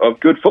of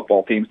good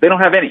football teams. They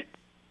don't have any.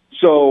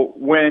 So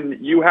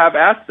when you have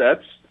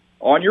assets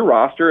on your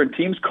roster and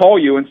teams call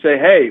you and say,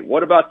 hey,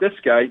 what about this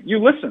guy? You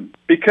listen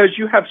because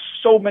you have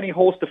so many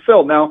holes to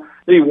fill. Now,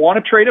 do you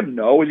want to trade him?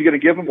 No. Is he going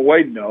to give him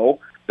away? No.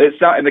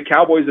 And the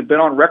Cowboys have been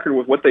on record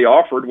with what they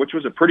offered, which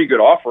was a pretty good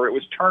offer. It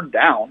was turned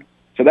down.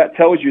 So that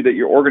tells you that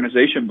your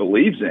organization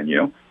believes in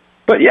you.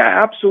 But,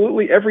 yeah,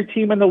 absolutely, every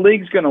team in the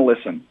league is going to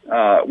listen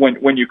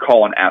when you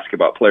call and ask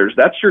about players.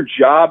 That's your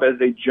job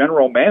as a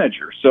general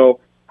manager. So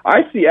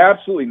I see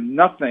absolutely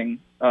nothing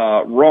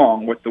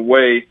wrong with the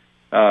way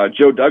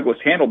Joe Douglas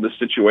handled this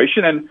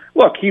situation. And,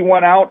 look, he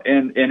went out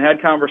and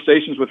had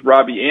conversations with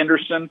Robbie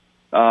Anderson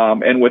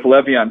and with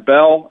Le'Veon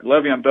Bell.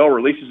 Le'Veon Bell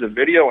releases a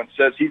video and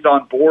says he's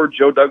on board.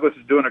 Joe Douglas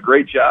is doing a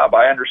great job.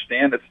 I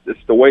understand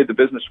it's the way the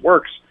business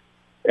works.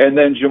 And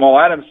then Jamal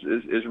Adams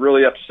is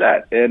really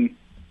upset.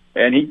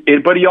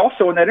 But he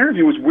also, in that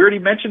interview, was weird. He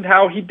mentioned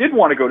how he did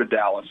want to go to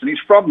Dallas, and he's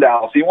from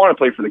Dallas. He wanted to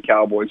play for the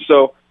Cowboys.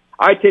 So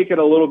I take it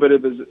a little bit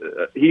of his.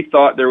 He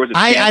thought there was a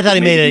chance I thought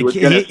he was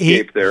going to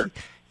escape there.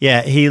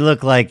 Yeah, he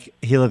looked like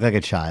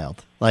a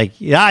child. Like,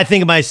 yeah, I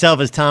think of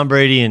myself as Tom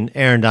Brady and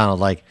Aaron Donald.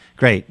 Like,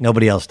 great,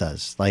 nobody else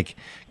does. Like,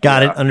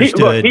 got it,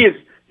 understood.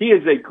 He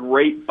is a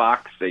great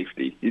box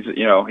safety.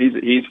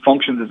 He's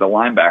functions as a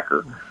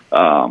linebacker.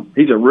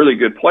 He's a really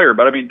good player.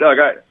 But I mean, Doug,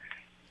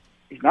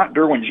 he's not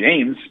Derwin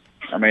James.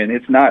 I mean,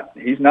 he's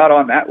not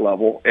on that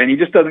level, and he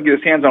just doesn't get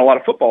his hands on a lot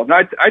of footballs.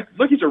 Now,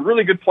 look, he's a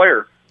really good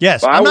player.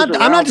 Yes, I'm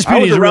not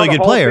disputing he's a really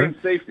good player.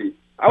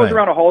 I was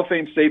around a Hall of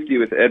Fame safety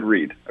with Ed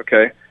Reed.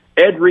 Okay,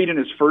 Ed Reed in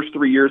his first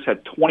 3 years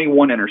had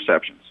 21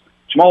 interceptions.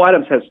 Jamal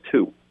Adams has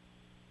 2.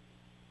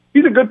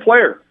 He's a good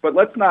player, but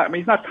let's not. I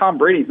mean, he's not Tom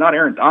Brady. He's not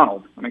Aaron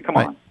Donald. I mean, come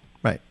on.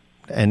 Right,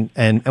 and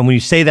when you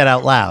say that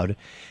out loud,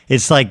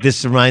 it's like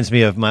this reminds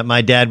me of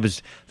my dad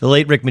was the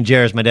late Rick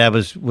Majerus. My dad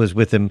was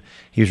with him.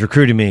 He was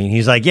recruiting me, and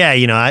he's like,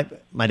 yeah,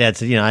 my dad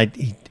said,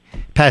 he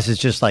passes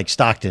just like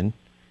Stockton,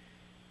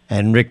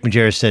 and Rick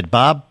Majerus said,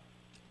 Bob,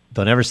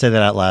 don't ever say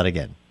that out loud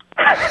again.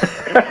 That's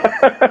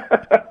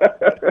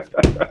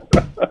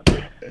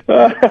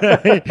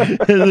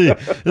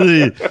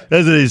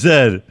what he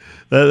said.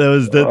 That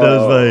was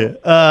funny.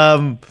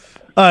 All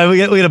right, we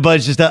got a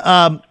bunch of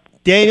stuff.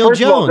 Daniel First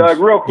Jones. Of all, Doug,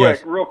 real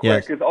quick,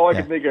 because all I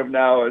can think of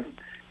now is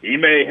he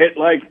may hit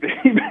like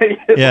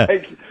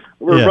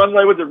run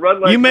like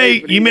you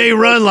may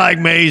run like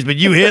Mays, but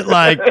you hit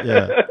like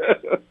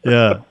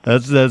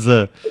That's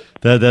a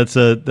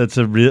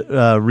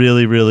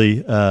really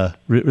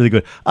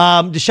good.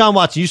 Deshaun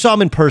Watson, you saw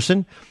him in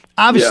person.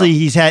 Obviously,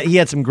 he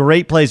had some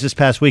great plays this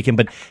past weekend,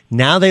 but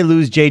now they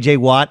lose J.J.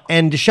 Watt,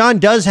 and Deshaun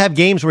does have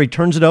games where he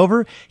turns it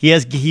over.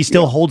 He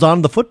still holds on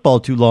to the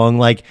football too long.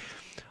 Like,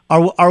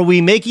 Are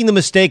we making the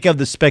mistake of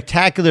the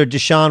spectacular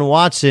Deshaun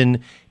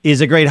Watson is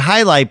a great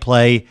highlight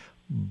play,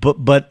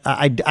 but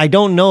I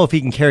don't know if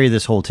he can carry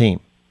this whole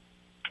team?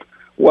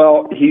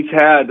 Well, he's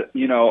had,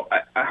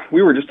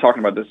 we were just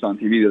talking about this on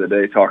TV the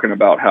other day, talking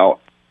about how,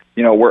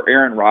 where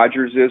Aaron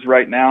Rodgers is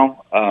right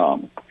now,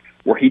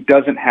 where he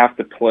doesn't have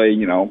to play,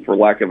 for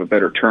lack of a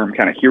better term,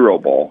 kind of hero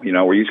ball,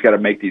 where you just got to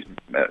make these,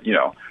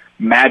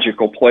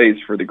 magical plays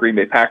for the Green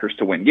Bay Packers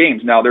to win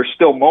games. Now, there's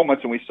still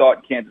moments, and we saw it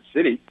in Kansas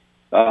City,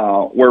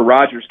 where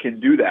Rodgers can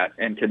do that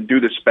and can do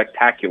the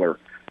spectacular.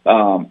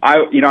 I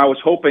was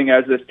hoping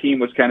as this team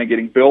was kind of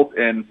getting built,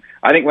 and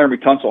I think Laramie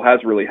Tunsil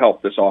has really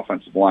helped this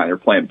offensive line. They're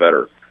playing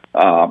better.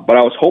 But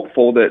I was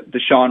hopeful that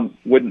Deshaun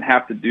wouldn't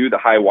have to do the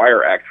high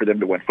wire act for them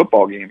to win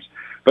football games.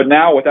 But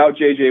now without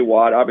J.J.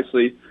 Watt,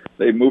 obviously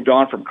they moved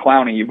on from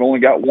Clowney. You've only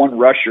got one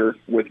rusher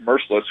with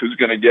Merciless who's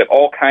going to get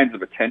all kinds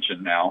of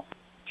attention now.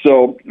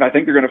 So I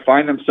think they're going to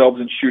find themselves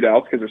in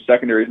shootouts because their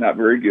secondary is not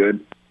very good.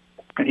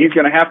 And he's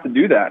going to have to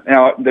do that.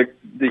 Now,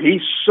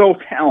 he's so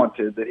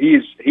talented that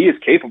he is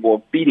capable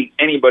of beating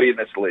anybody in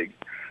this league.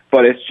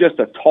 But it's just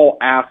a tall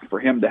ask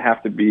for him to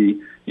have to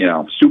be,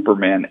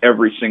 Superman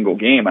every single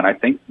game. And I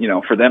think,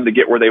 for them to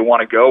get where they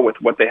want to go with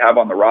what they have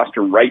on the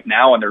roster right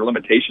now and their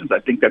limitations,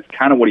 I think that's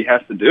kind of what he has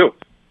to do.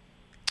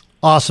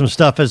 Awesome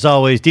stuff as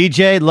always.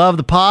 DJ, love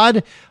the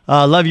pod.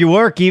 Love your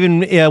work.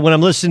 Even when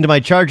I'm listening to my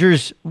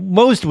Chargers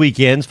most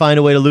weekends, find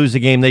a way to lose a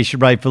game they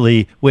should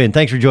rightfully win.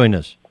 Thanks for joining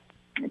us.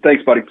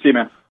 Thanks, buddy. See you,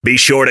 man. Be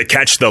sure to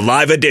catch the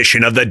live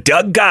edition of the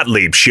Doug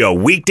Gottlieb Show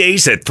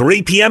weekdays at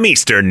 3 p.m.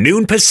 Eastern,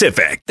 noon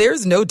Pacific.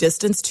 There's no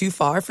distance too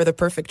far for the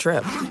perfect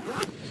trip.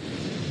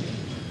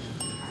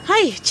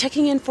 Hi,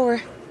 checking in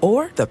for...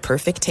 Or the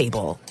perfect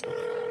table.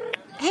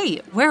 Hey,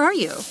 where are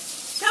you?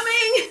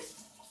 Coming!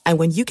 And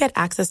when you get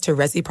access to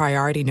Resi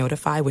Priority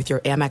Notify with your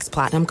Amex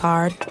Platinum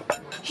card...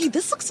 Hey,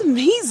 this looks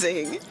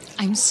amazing.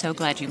 I'm so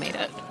glad you made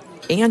it.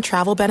 And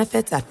travel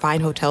benefits at fine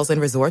hotels and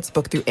resorts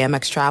booked through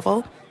Amex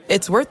Travel,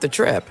 it's worth the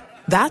trip.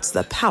 That's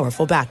the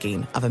powerful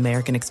backing of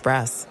American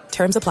Express.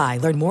 Terms apply.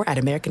 Learn more at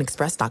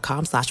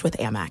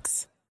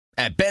americanexpress.com/withAmex.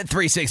 At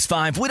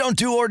Bet365, we don't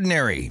do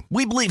ordinary.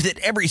 We believe that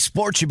every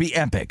sport should be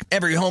epic.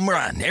 Every home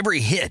run,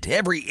 every hit,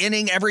 every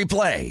inning, every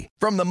play.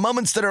 From the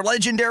moments that are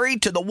legendary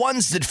to the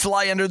ones that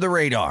fly under the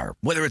radar.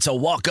 Whether it's a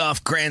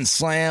walk-off grand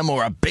slam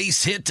or a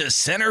base hit to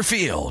center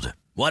field.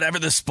 Whatever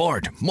the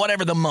sport,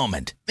 whatever the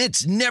moment,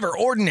 it's never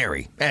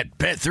ordinary at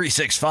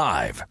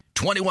Bet365.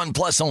 21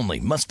 plus only.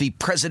 Must be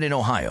present in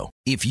Ohio.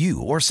 If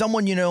you or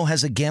someone you know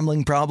has a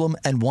gambling problem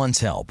and wants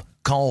help,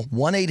 call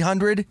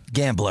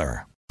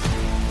 1-800-GAMBLER.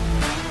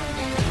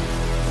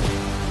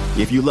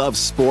 If you love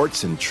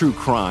sports and true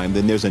crime,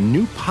 then there's a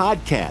new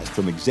podcast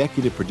from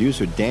executive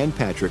producer Dan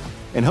Patrick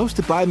and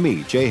hosted by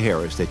me, Jay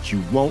Harris, that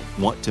you won't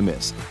want to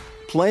miss.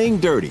 Playing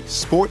Dirty: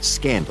 Sports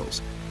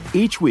Scandals.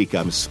 Each week,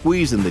 I'm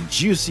squeezing the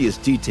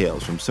juiciest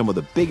details from some of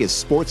the biggest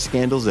sports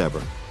scandals ever.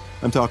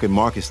 I'm talking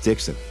Marcus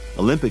Dixon,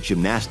 Olympic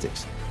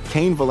gymnastics,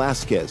 Cain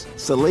Velasquez,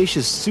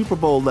 salacious Super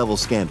Bowl-level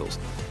scandals.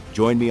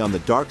 Join me on the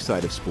dark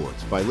side of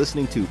sports by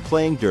listening to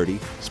Playing Dirty: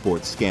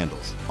 Sports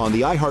Scandals on the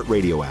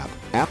iHeartRadio app,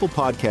 Apple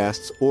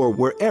Podcasts, or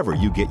wherever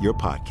you get your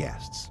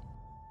podcasts.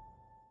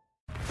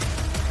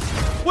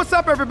 What's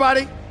up,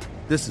 everybody?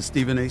 This is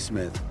Stephen A.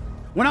 Smith.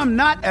 When I'm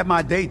not at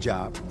my day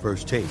job,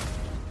 First Take,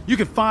 you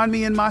can find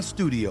me in my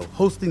studio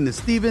hosting the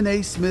Stephen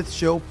A. Smith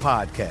Show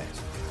podcast.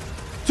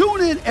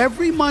 Tune in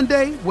every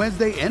Monday,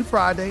 Wednesday, and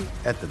Friday,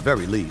 at the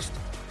very least,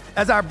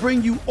 as I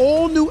bring you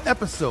all new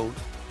episodes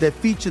that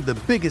feature the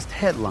biggest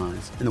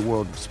headlines in the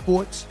world of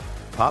sports,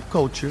 pop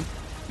culture,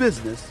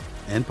 business,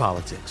 and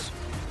politics.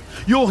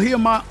 You'll hear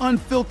my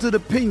unfiltered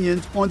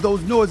opinions on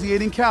those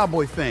nauseating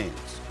Cowboy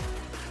fans,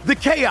 the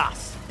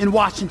chaos in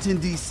Washington,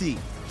 D.C.,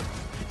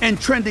 and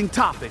trending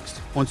topics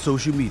on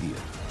social media,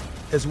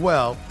 as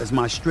well as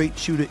my straight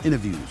shooter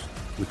interviews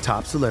with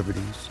top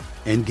celebrities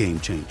and game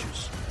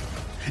changers.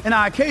 And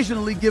I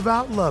occasionally give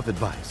out love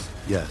advice.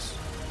 Yes,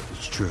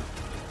 it's true.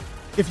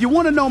 If you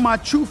want to know my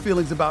true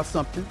feelings about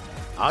something,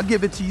 I'll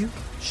give it to you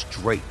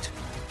straight.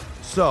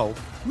 So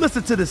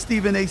listen to the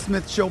Stephen A.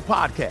 Smith Show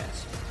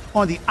podcast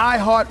on the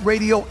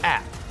iHeartRadio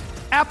app,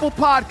 Apple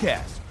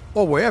Podcasts,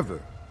 or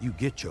wherever you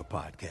get your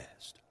podcast.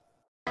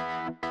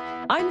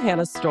 I'm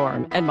Hannah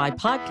Storm, and my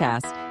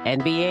podcast,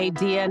 NBA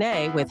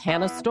DNA with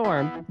Hannah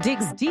Storm,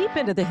 digs deep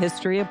into the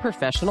history of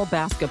professional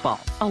basketball,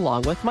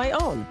 along with my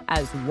own,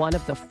 as one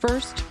of the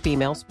first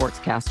female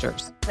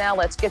sportscasters. Now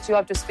let's get you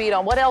up to speed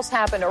on what else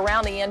happened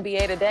around the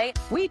NBA today.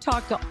 We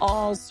talk to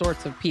all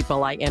sorts of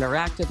people I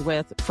interacted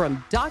with,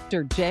 from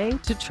Dr. J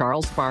to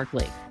Charles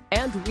Barkley,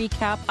 and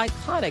recap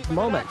iconic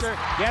moments.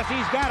 Yes,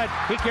 he's got it.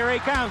 Here he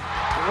comes.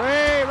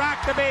 Way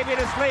rock the baby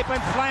to sleep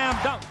and slam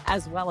dunk.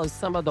 As well as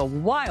some of the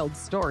wild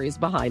stories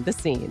behind the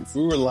scenes.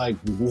 We were like,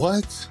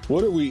 what?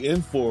 What are we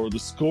in for? The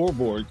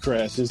scoreboard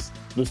crashes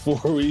before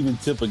we even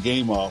tip a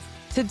game off.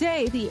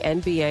 Today, the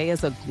NBA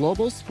is a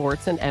global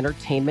sports and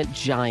entertainment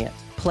giant.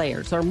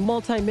 Players are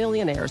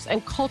multimillionaires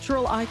and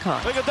cultural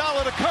icons.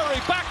 Iguodala to Curry,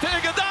 back to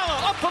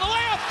Iguodala, up for the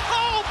layup.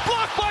 Oh,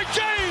 blocked by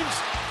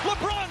James.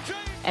 LeBron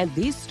James. And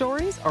these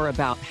stories are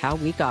about how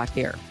we got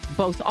here,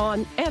 both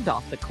on and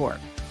off the court.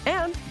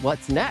 And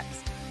what's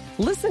next?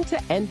 Listen to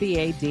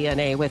NBA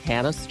DNA with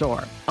Hannah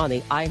Storm on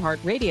the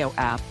iHeartRadio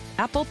app,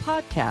 Apple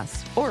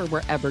Podcasts, or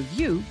wherever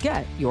you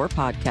get your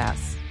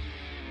podcasts.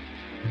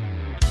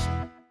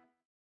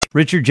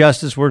 Richard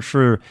Justice works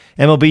for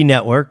MLB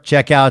Network.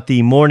 Check out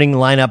the Morning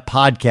Lineup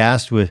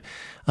podcast with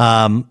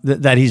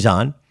that he's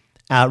on.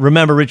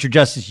 Remember, Richard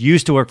Justice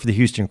used to work for the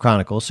Houston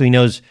Chronicle, so he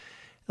knows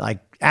like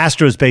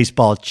Astros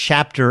baseball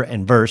chapter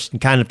and verse,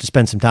 and kind of to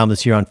spend some time with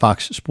us here on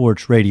Fox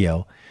Sports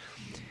Radio.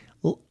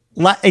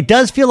 It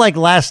does feel like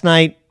last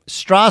night,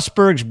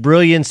 Strasburg's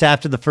brilliance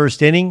after the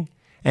first inning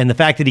and the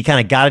fact that he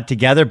kind of got it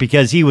together,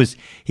 because he was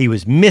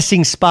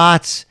missing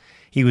spots,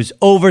 he was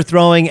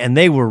overthrowing, and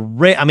they were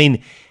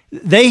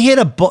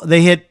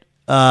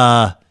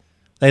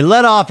they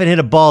let off and hit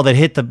a ball that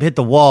hit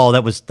the wall.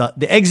 That was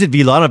the exit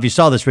velo. I don't know if you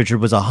saw this, Richard,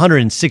 was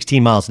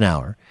 116 miles an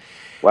hour.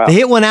 Wow. They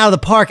hit one out of the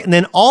park, and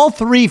then all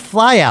three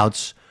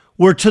flyouts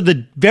were to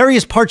the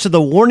various parts of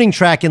the warning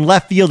track in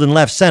left field and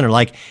left center.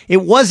 Like, it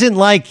wasn't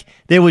like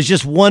there was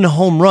just one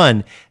home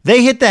run.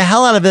 They hit the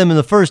hell out of them in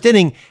the first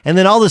inning, and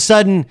then all of a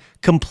sudden,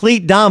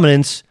 complete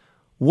dominance.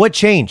 What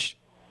changed?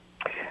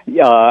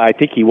 Yeah, I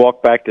think he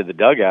walked back to the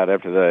dugout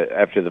after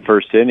the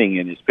first inning,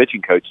 and his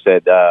pitching coach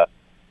said,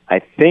 I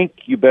think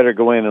you better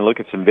go in and look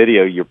at some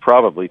video. You're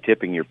probably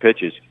tipping your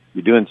pitches.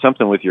 You're doing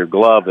something with your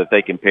glove that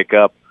they can pick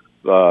up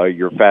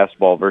your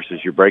fastball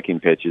versus your breaking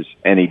pitches.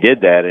 And he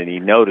did that, and he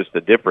noticed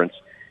the difference,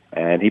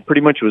 and he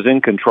pretty much was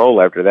in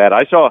control after that.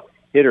 I saw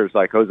hitters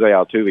like Jose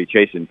Altuve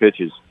chasing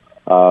pitches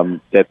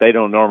that they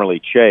don't normally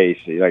chase.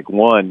 Like the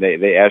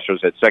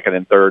Astros had second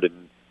and third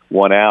and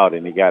one out,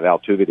 and he got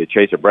Altuve to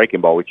chase a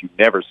breaking ball, which you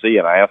never see.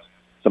 And I asked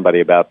somebody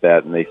about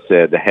that, and they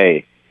said,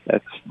 hey,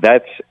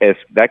 that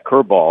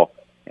curveball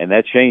and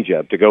that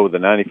changeup to go with the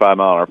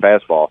 95-mile-an-hour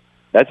fastball,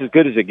 that's as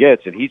good as it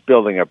gets. And he's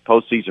building a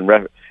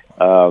postseason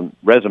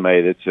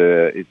resume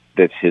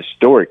that's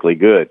historically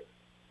good.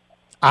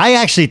 I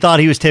actually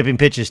thought he was tipping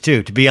pitches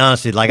too, to be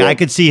honest with you. Like, yeah. I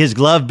could see his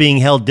glove being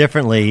held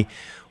differently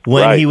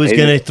when he was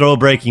going to throw a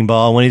breaking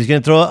ball, when he was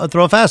going to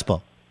throw a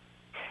fastball.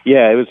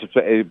 Yeah,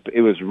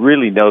 it was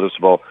really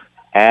noticeable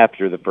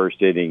after the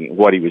first inning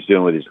what he was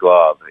doing with his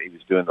glove. He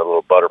was doing the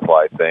little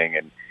butterfly thing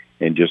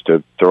and just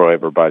to throw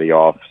everybody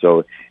off.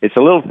 So it's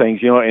the little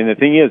things, and the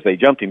thing is, they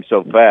jumped him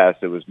so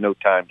fast, there was no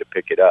time to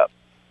pick it up.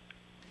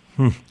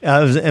 It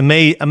was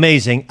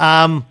amazing.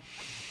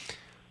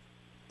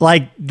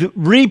 Like, the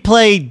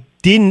replay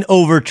didn't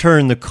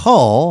overturn the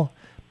call,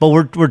 but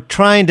we're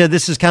trying to,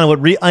 this is kind of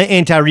what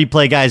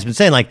anti-replay guys have been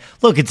saying, like,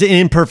 look, it's an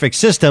imperfect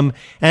system.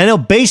 And I know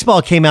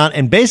baseball came out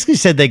and basically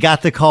said they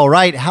got the call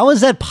right. How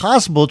is that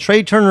possible?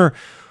 Trey Turner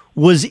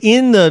was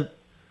in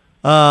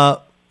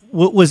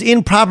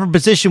proper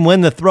position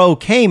when the throw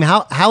came.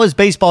 How is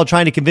baseball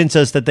trying to convince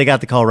us that they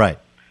got the call right?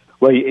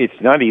 Well,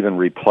 it's not even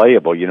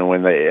replayable.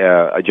 When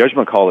a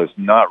judgment call is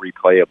not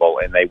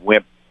replayable, and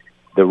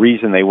the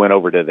reason they went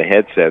over to the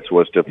headsets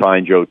was to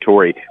find Joe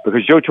Torre,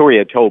 because Joe Torre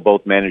had told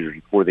both managers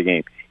before the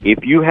game,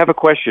 if you have a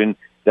question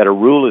that a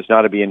rule is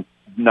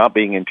not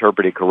being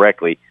interpreted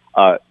correctly,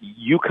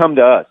 you come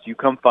to us, you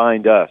come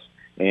find us,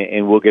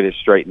 and we'll get it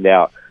straightened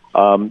out.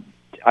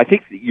 I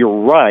think that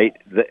you're right.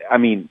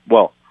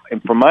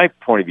 And from my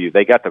point of view,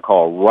 they got the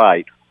call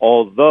right,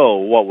 although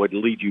what would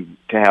lead you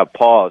to have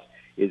pause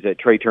is that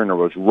Trey Turner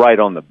was right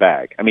on the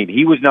bag. I mean,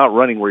 he was not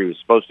running where he was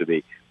supposed to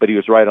be, but he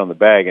was right on the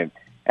bag. And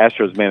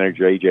Astros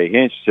manager A.J.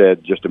 Hinch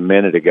said just a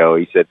minute ago,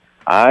 he said,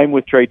 I'm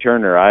with Trey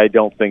Turner. I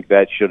don't think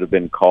that should have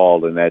been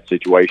called in that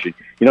situation.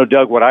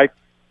 Doug, what I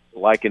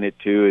liken it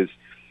to is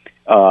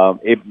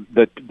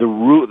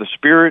the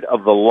spirit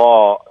of the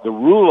law, the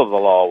rule of the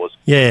law was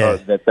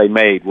that they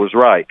made was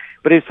right.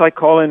 But it's like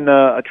calling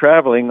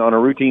traveling on a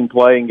routine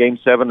play in Game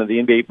 7 of the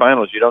NBA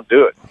Finals. You don't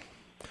do it.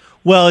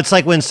 Well, it's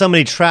like when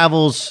somebody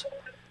travels,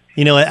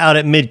 out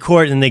at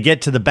midcourt and they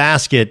get to the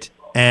basket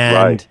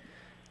and,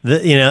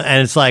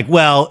 and it's like,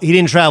 well, he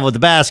didn't travel with the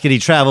basket. He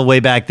traveled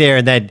way back there.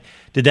 And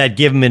did that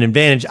give him an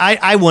advantage?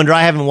 I wonder,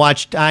 I haven't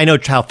watched, I know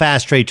how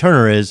fast Trey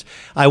Turner is.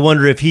 I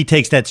wonder if he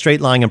takes that straight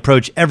line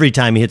approach every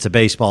time he hits a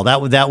baseball.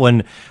 That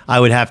one, I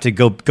would have to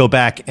go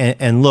back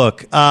and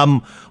look.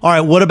 All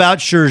right, what about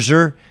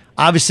Scherzer?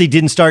 Obviously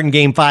didn't start in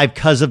Game 5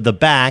 because of the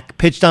back,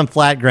 pitched on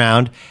flat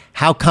ground.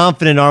 How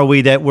confident are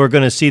we that we're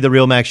going to see the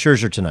real Max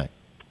Scherzer tonight?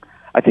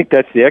 I think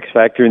that's the X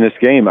factor in this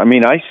game. I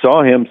mean, I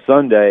saw him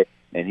Sunday,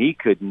 and he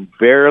could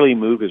barely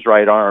move his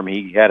right arm.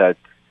 He had a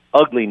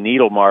ugly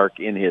needle mark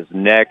in his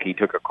neck. He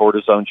took a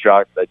cortisone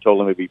shot. They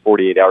told him it'd be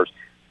 48 hours.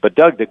 But,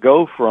 Doug, to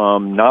go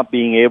from not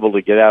being able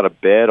to get out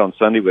of bed on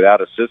Sunday without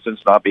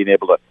assistance, not being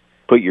able to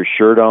put your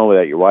shirt on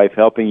without your wife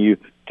helping you,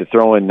 to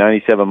throwing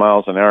 97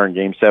 miles an hour in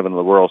Game 7 of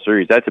the World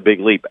Series, that's a big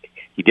leap.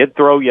 He did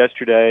throw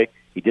yesterday.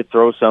 He did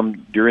throw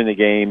some during the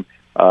game,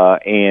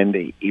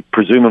 and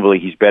presumably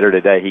he's better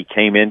today. He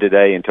came in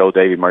today and told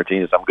David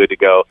Martinez, I'm good to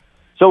go.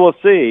 So we'll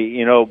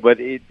see, but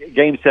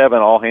Game 7,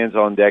 all hands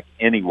on deck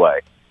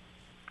anyway.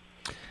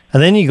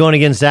 And then you're going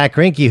against Zach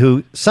Greinke,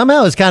 who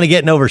somehow is kind of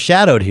getting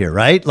overshadowed here,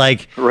 right?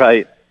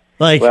 Right.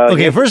 Like, Well,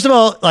 okay, yeah. first of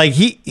all, like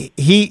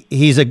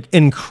he's an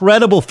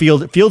incredible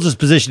fields his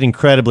position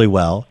incredibly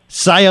well.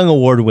 Cy Young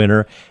Award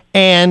winner,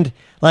 and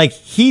like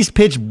he's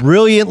pitched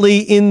brilliantly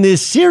in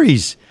this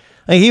series.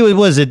 Like, he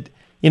was it,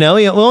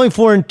 only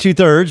 4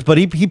 2/3, but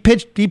he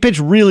pitched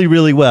really,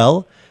 really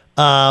well.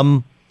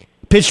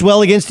 Pitched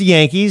well against the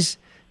Yankees.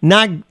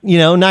 Not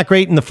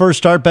great in the first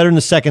start, better in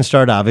the second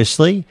start,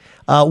 obviously.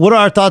 What are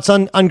our thoughts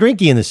on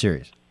Greinke in this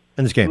series,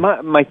 in this game?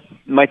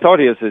 My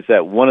thought is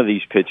that one of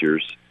these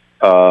pitchers,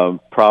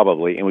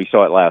 probably, and we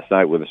saw it last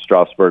night with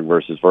Strasburg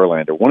versus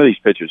Verlander, one of these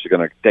pitchers are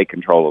going to take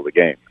control of the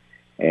game.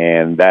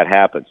 And that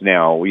happens.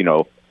 Now,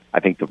 I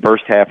think the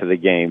first half of the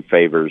game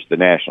favors the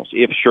Nationals.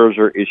 If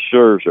Scherzer is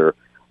Scherzer,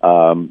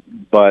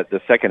 but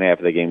the second half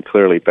of the game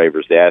clearly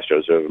favors the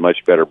Astros, who have a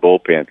much better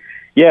bullpen.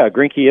 Yeah,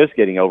 Greinke is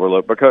getting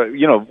overlooked because,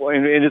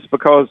 and it's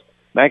because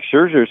Max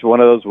Scherzer is one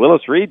of those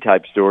Willis Reed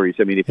type stories.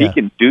 I mean, if he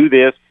can do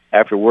this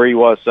after where he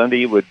was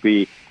Sunday, it would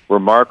be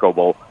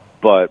remarkable.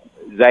 But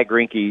Zach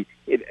Greinke,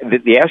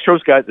 the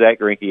Astros got Zach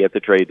Greinke at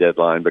the trade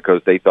deadline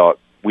because they thought,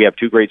 we have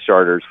two great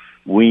starters.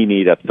 We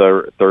need a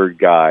third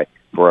guy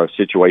for a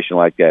situation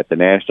like that. The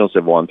Nationals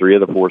have won 3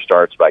 of the 4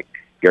 starts by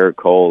Garrett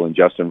Cole and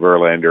Justin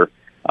Verlander.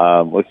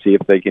 Let's see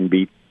if they can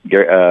beat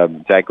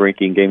Zach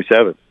Greinke in Game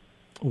 7.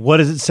 What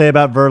does it say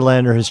about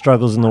Verlander, his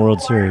struggles in the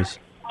World Series?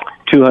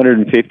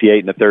 258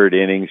 in the third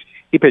innings.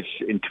 He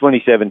pitched in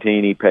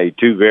 2017. He played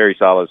 2 very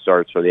solid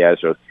starts for the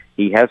Astros.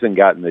 He hasn't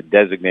gotten the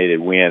designated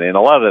win, and a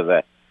lot of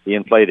the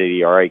inflated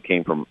ERA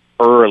came from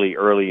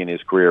early in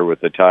his career with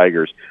the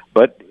Tigers.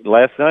 But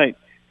last night,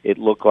 it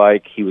looked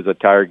like he was a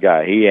tired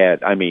guy.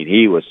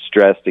 He was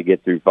stressed to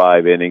get through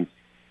 5 innings,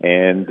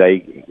 and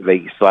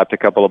they slapped a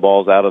couple of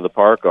balls out of the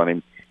park on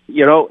him.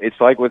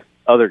 It's like with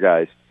other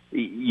guys.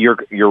 Your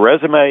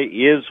resume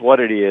is what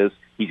it is.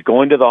 He's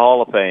going to the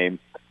Hall of Fame,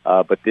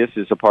 but this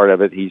is a part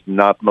of it. He's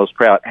not the most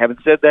proud. Having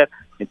said that,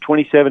 in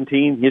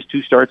 2017, his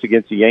 2 starts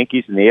against the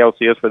Yankees and the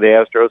ALCS for the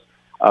Astros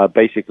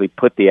basically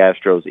put the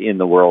Astros in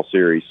the World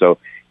Series. So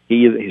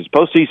his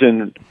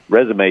postseason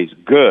resume is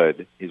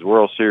good. His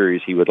World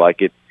Series, he would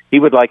like it. He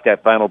would like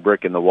that final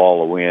brick in the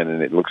wall to win,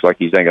 and it looks like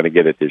he's not going to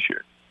get it this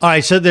year. All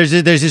right, so there's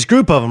this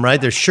group of them,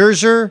 right? There's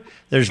Scherzer,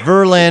 there's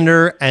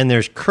Verlander, and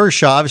there's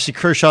Kershaw. Obviously,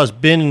 Kershaw's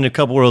been in a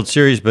couple World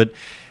Series, but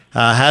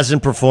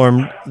hasn't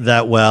performed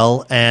that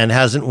well and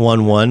hasn't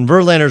won one.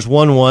 Verlander's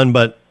won one,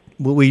 but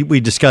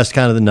we discussed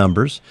kind of the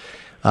numbers.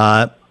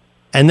 And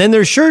then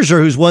there's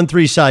Scherzer, who's won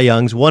 3 Cy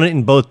Youngs, won it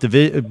in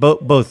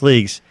both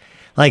leagues.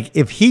 Like,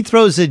 if he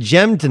throws a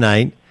gem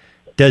tonight,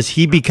 does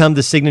he become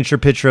the signature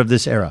pitcher of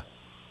this era?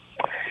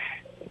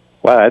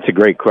 Wow, that's a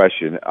great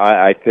question.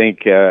 I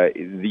think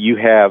you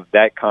have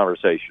that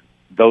conversation.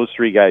 Those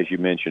 3 guys you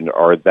mentioned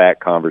are that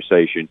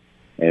conversation,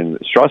 and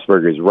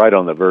Strasburg is right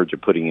on the verge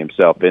of putting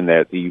himself in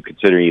that. You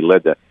consider he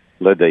led the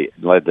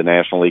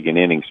National League in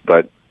innings,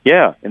 but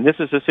yeah, and this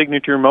is a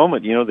signature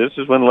moment. This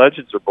is when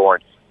legends are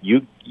born.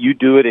 You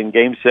do it in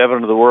Game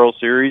 7 of the World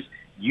Series.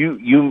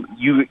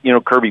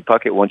 Kirby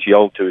Puckett once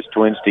yelled to his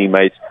Twins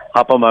teammates,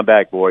 "Hop on my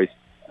back, boys."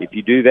 If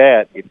you do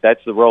that, if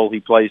that's the role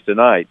he plays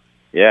tonight,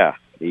 yeah.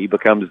 He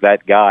becomes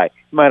that guy.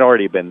 He might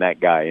already have been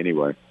that guy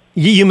anyway.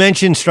 You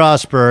mentioned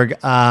Strasburg.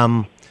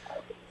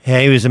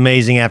 He was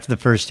amazing after the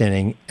first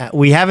inning.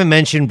 We haven't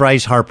mentioned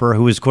Bryce Harper,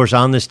 who was, of course,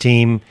 on this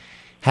team,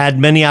 had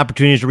many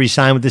opportunities to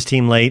re-sign with this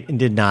team late and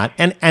did not.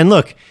 And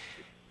look,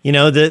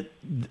 the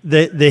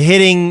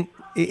hitting,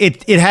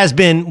 it has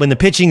been, when the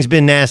pitching's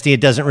been nasty,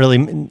 it doesn't really,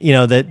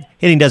 the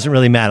hitting doesn't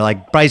really matter.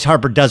 Like, Bryce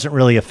Harper doesn't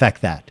really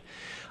affect that.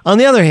 On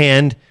the other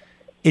hand,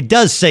 it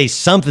does say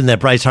something that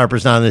Bryce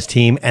Harper's not on this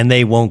team and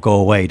they won't go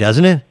away,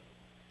 doesn't it?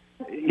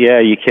 Yeah,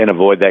 you can't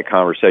avoid that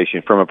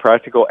conversation. From a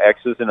practical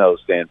X's and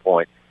O's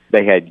standpoint,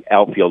 they had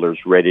outfielders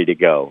ready to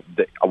go.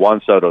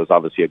 Juan Soto is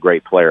obviously a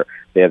great player.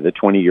 They have the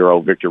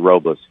 20-year-old Victor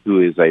Robles, who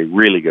is a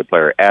really good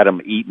player.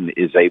 Adam Eaton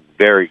is a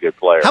very good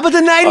player. How about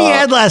the night he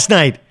had last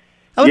night?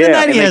 How about the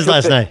night he has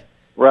last night?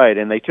 Right,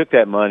 and they took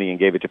that money and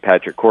gave it to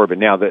Patrick Corbin.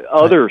 Now, the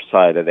other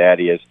side of that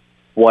is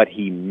what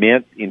he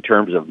meant in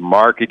terms of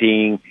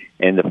marketing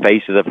and the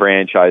face of the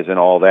franchise and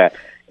all that.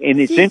 And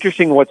it's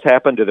interesting what's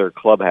happened to their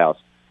clubhouse.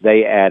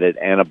 They added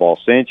Anibal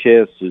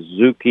Sanchez,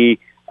 Suzuki,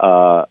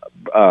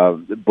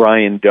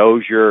 Brian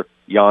Dozier,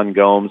 Jan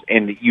Gomes,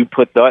 and you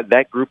put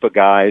that group of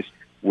guys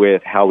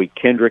with Howie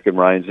Kendrick and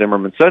Ryan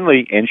Zimmerman,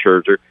 suddenly, and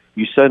Scherzer,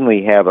 you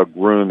suddenly have a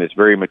room that's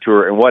very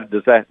mature. And what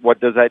does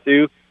that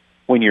do?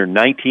 When you're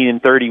 19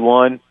 and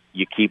 31,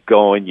 you keep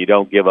going, you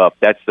don't give up.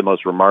 That's the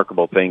most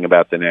remarkable thing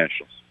about the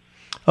Nationals.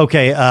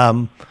 Okay,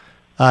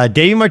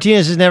 Davey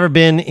Martinez has never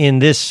been in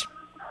this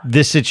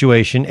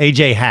situation.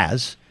 AJ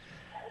has.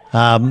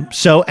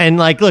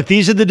 Look,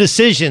 these are the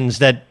decisions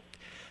that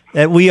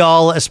we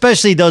all,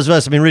 especially those of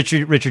us,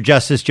 Richard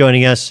Justice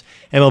joining us,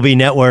 MLB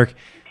Network,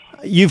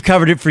 you've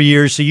covered it for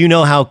years, so you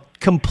know how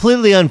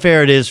completely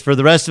unfair it is for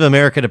the rest of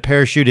America to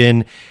parachute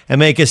in and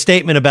make a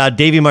statement about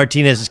Davey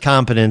Martinez's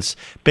competence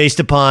based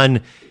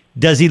upon,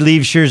 does he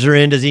leave Scherzer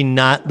in, does he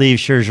not leave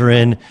Scherzer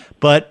in?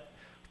 But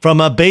from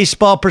a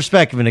baseball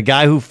perspective and a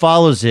guy who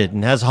follows it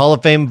and has Hall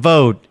of Fame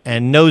vote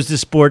and knows the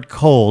sport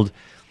cold,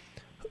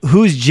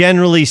 who's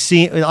generally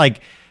seen, like,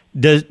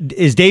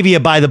 is Davey a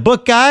by the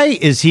book guy?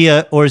 Is he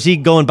or is he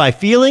going by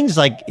feelings?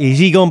 Like, is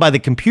he going by the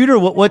computer?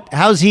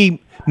 How's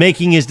he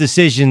making his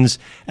decisions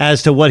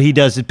as to what he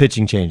does at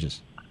pitching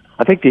changes?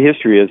 I think the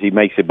history is he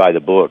makes it by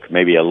the book.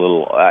 Maybe a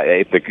little,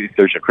 if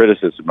there's a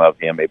criticism of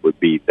him, it would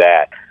be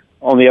that.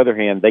 On the other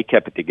hand, they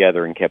kept it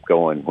together and kept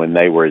going when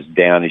they were as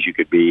down as you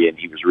could be, and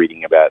he was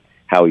reading about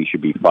how he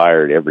should be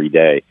fired every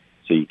day.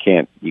 So you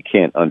can't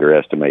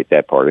underestimate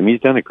that part. I mean,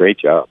 he's done a great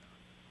job.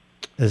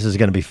 This is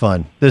going to be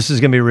fun. This is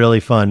going to be really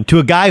fun. To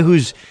a guy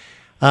who's,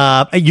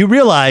 you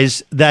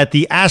realize that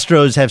the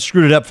Astros have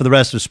screwed it up for the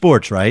rest of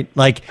sports, right?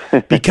 Like,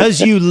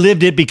 because you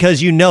lived it,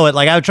 because you know it.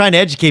 Like, I was trying to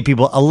educate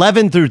people.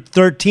 11 through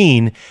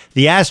 13,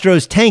 the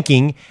Astros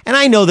tanking, and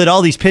I know that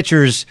all these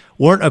pitchers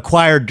weren't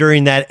acquired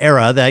during that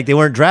era, that they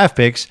weren't draft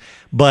picks,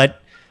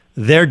 but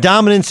their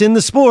dominance in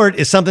the sport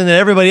is something that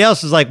everybody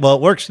else is like, well,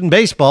 it works in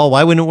baseball.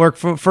 Why wouldn't it work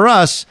for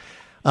us?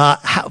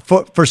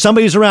 For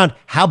somebody who's around,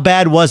 how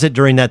bad was it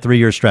during that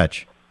 3-year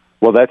stretch?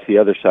 Well, that's the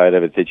other side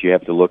of it that you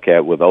have to look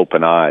at with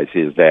open eyes,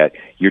 is that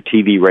your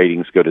TV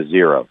ratings go to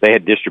zero. They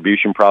had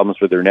distribution problems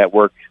with their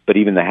network, but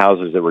even the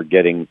houses that were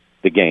getting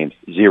the games,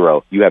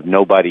 zero. You have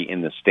nobody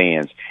in the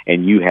stands,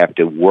 and you have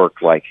to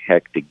work like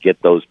heck to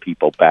get those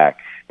people back.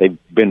 They've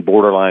been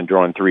borderline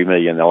drawing $3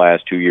 million in the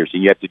last 2 years,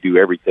 and you have to do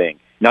everything,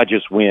 not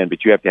just win,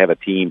 but you have to have a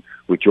team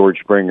with George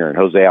Springer and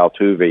Jose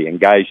Altuve and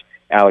guys,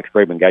 Alex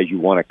Bregman, guys you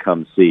want to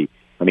come see.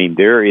 I mean,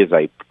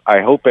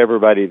 I hope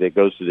everybody that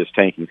goes to this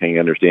tanking thing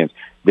understands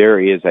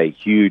there is a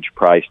huge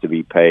price to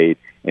be paid,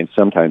 and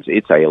sometimes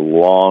it's a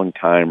long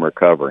time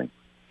recovering.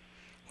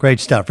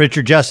 Great stuff.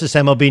 Richard Justice,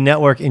 MLB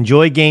Network.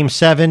 Enjoy Game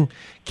 7.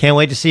 Can't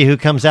wait to see who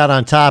comes out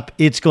on top.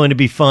 It's going to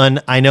be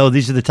fun. I know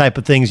these are the type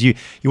of things you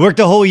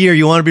worked a whole year.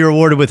 You want to be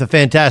rewarded with a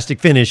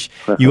fantastic finish.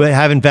 You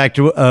have, in fact,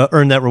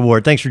 earned that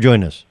reward. Thanks for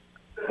joining us.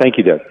 Thank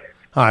you, Doug.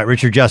 All right,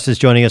 Richard Justice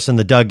joining us on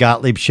the Doug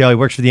Gottlieb Show. He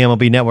works for the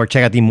MLB Network.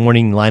 Check out the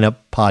Morning Lineup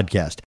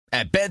podcast.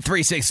 At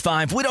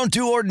Bet365, we don't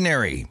do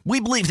ordinary.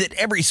 We believe that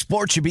every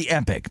sport should be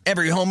epic.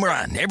 Every home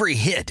run, every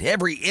hit,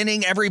 every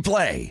inning, every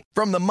play.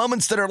 From the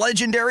moments that are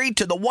legendary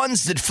to the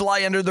ones that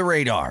fly under the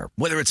radar.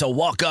 Whether it's a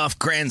walk-off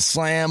grand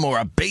slam or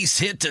a base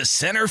hit to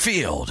center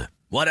field.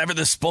 Whatever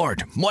the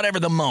sport, whatever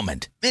the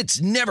moment.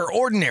 It's never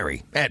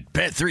ordinary at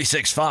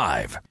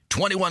Bet365.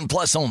 21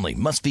 plus only.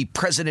 Must be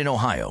present in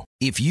Ohio.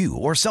 If you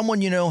or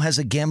someone you know has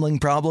a gambling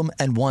problem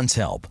and wants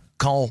help,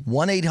 call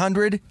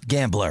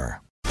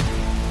 1-800-GAMBLER.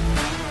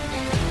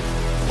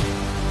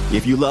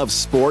 If you love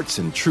sports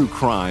and true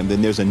crime,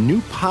 then there's a new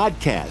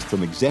podcast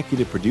from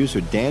executive producer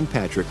Dan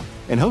Patrick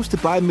and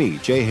hosted by me,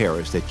 Jay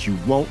Harris, that you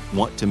won't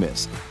want to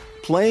miss.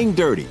 Playing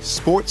Dirty: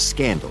 Sports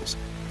Scandals.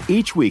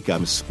 Each week,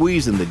 I'm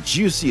squeezing the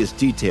juiciest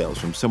details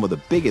from some of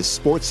the biggest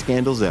sports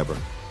scandals ever.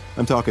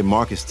 I'm talking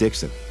Marcus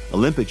Dixon,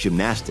 Olympic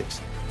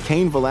gymnastics,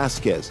 Cain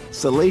Velasquez,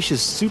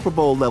 salacious Super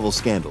Bowl-level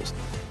scandals.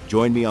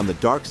 Join me on the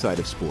dark side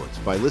of sports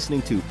by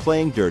listening to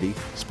Playing Dirty: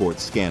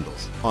 Sports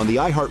Scandals on the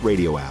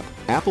iHeartRadio app,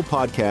 Apple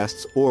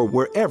Podcasts, or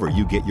wherever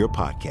you get your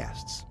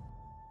podcasts.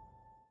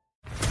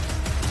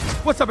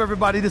 What's up,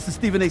 everybody? This is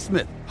Stephen A.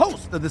 Smith,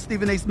 host of the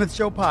Stephen A. Smith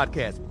Show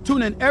podcast.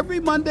 Tune in every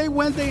Monday,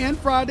 Wednesday, and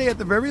Friday at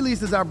the very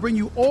least as I bring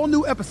you all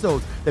new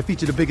episodes that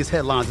feature the biggest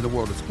headlines in the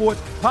world of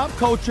sports, pop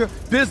culture,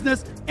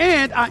 business,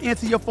 and I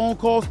answer your phone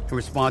calls and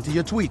respond to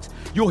your tweets.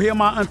 You'll hear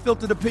my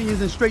unfiltered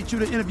opinions and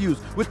straight-shooter interviews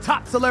with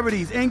top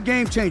celebrities and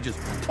game changers.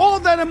 All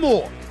that and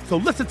more. So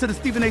listen to the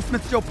Stephen A.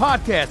 Smith Show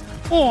podcast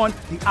on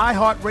the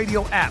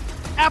iHeartRadio app,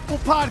 Apple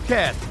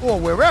Podcasts, or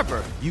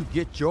wherever you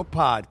get your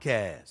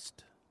podcast.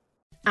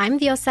 I'm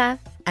Diosa.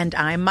 And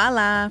I'm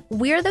Mala.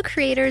 We're the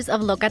creators of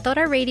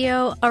Locatora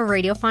Radio, a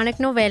radiophonic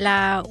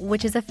novela,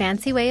 which is a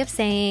fancy way of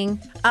saying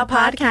a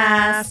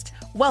podcast.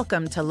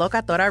 Welcome to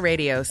Locatora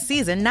Radio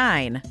Season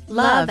 9.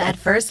 Love at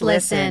First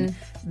Listen.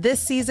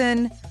 This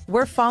season,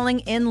 we're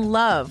falling in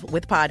love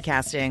with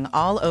podcasting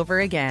all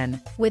over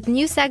again. With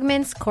new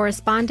segments,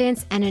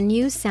 correspondence, and a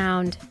new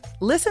sound.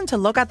 Listen to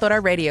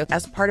Locatora Radio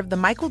as part of the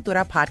My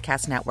Cultura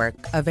Podcast Network.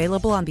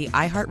 Available on the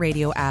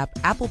iHeartRadio app,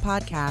 Apple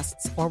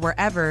Podcasts, or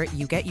wherever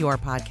you get your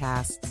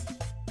podcasts.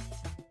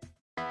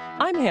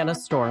 I'm Hannah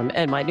Storm,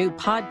 and my new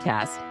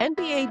podcast,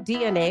 NBA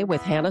DNA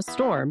with Hannah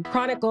Storm,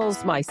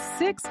 chronicles my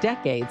 6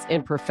 decades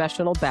in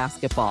professional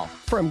basketball.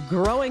 From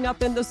growing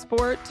up in the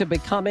sport to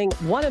becoming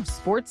one of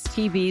sports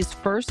TV's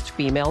first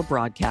female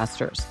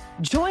broadcasters.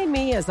 Join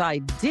me as I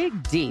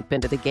dig deep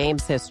into the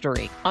game's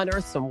history,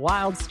 unearth some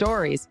wild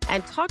stories,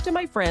 and talk to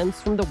my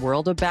friends from the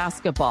world of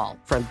basketball,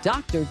 from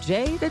Dr.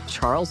 J to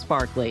Charles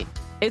Barkley.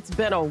 It's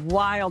been a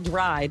wild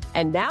ride,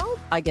 and now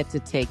I get to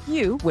take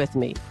you with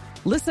me.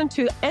 Listen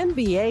to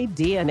NBA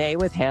DNA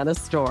with Hannah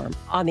Storm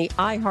on the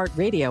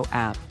iHeartRadio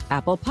app,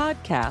 Apple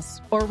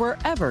Podcasts, or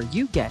wherever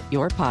you get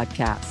your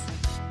podcasts.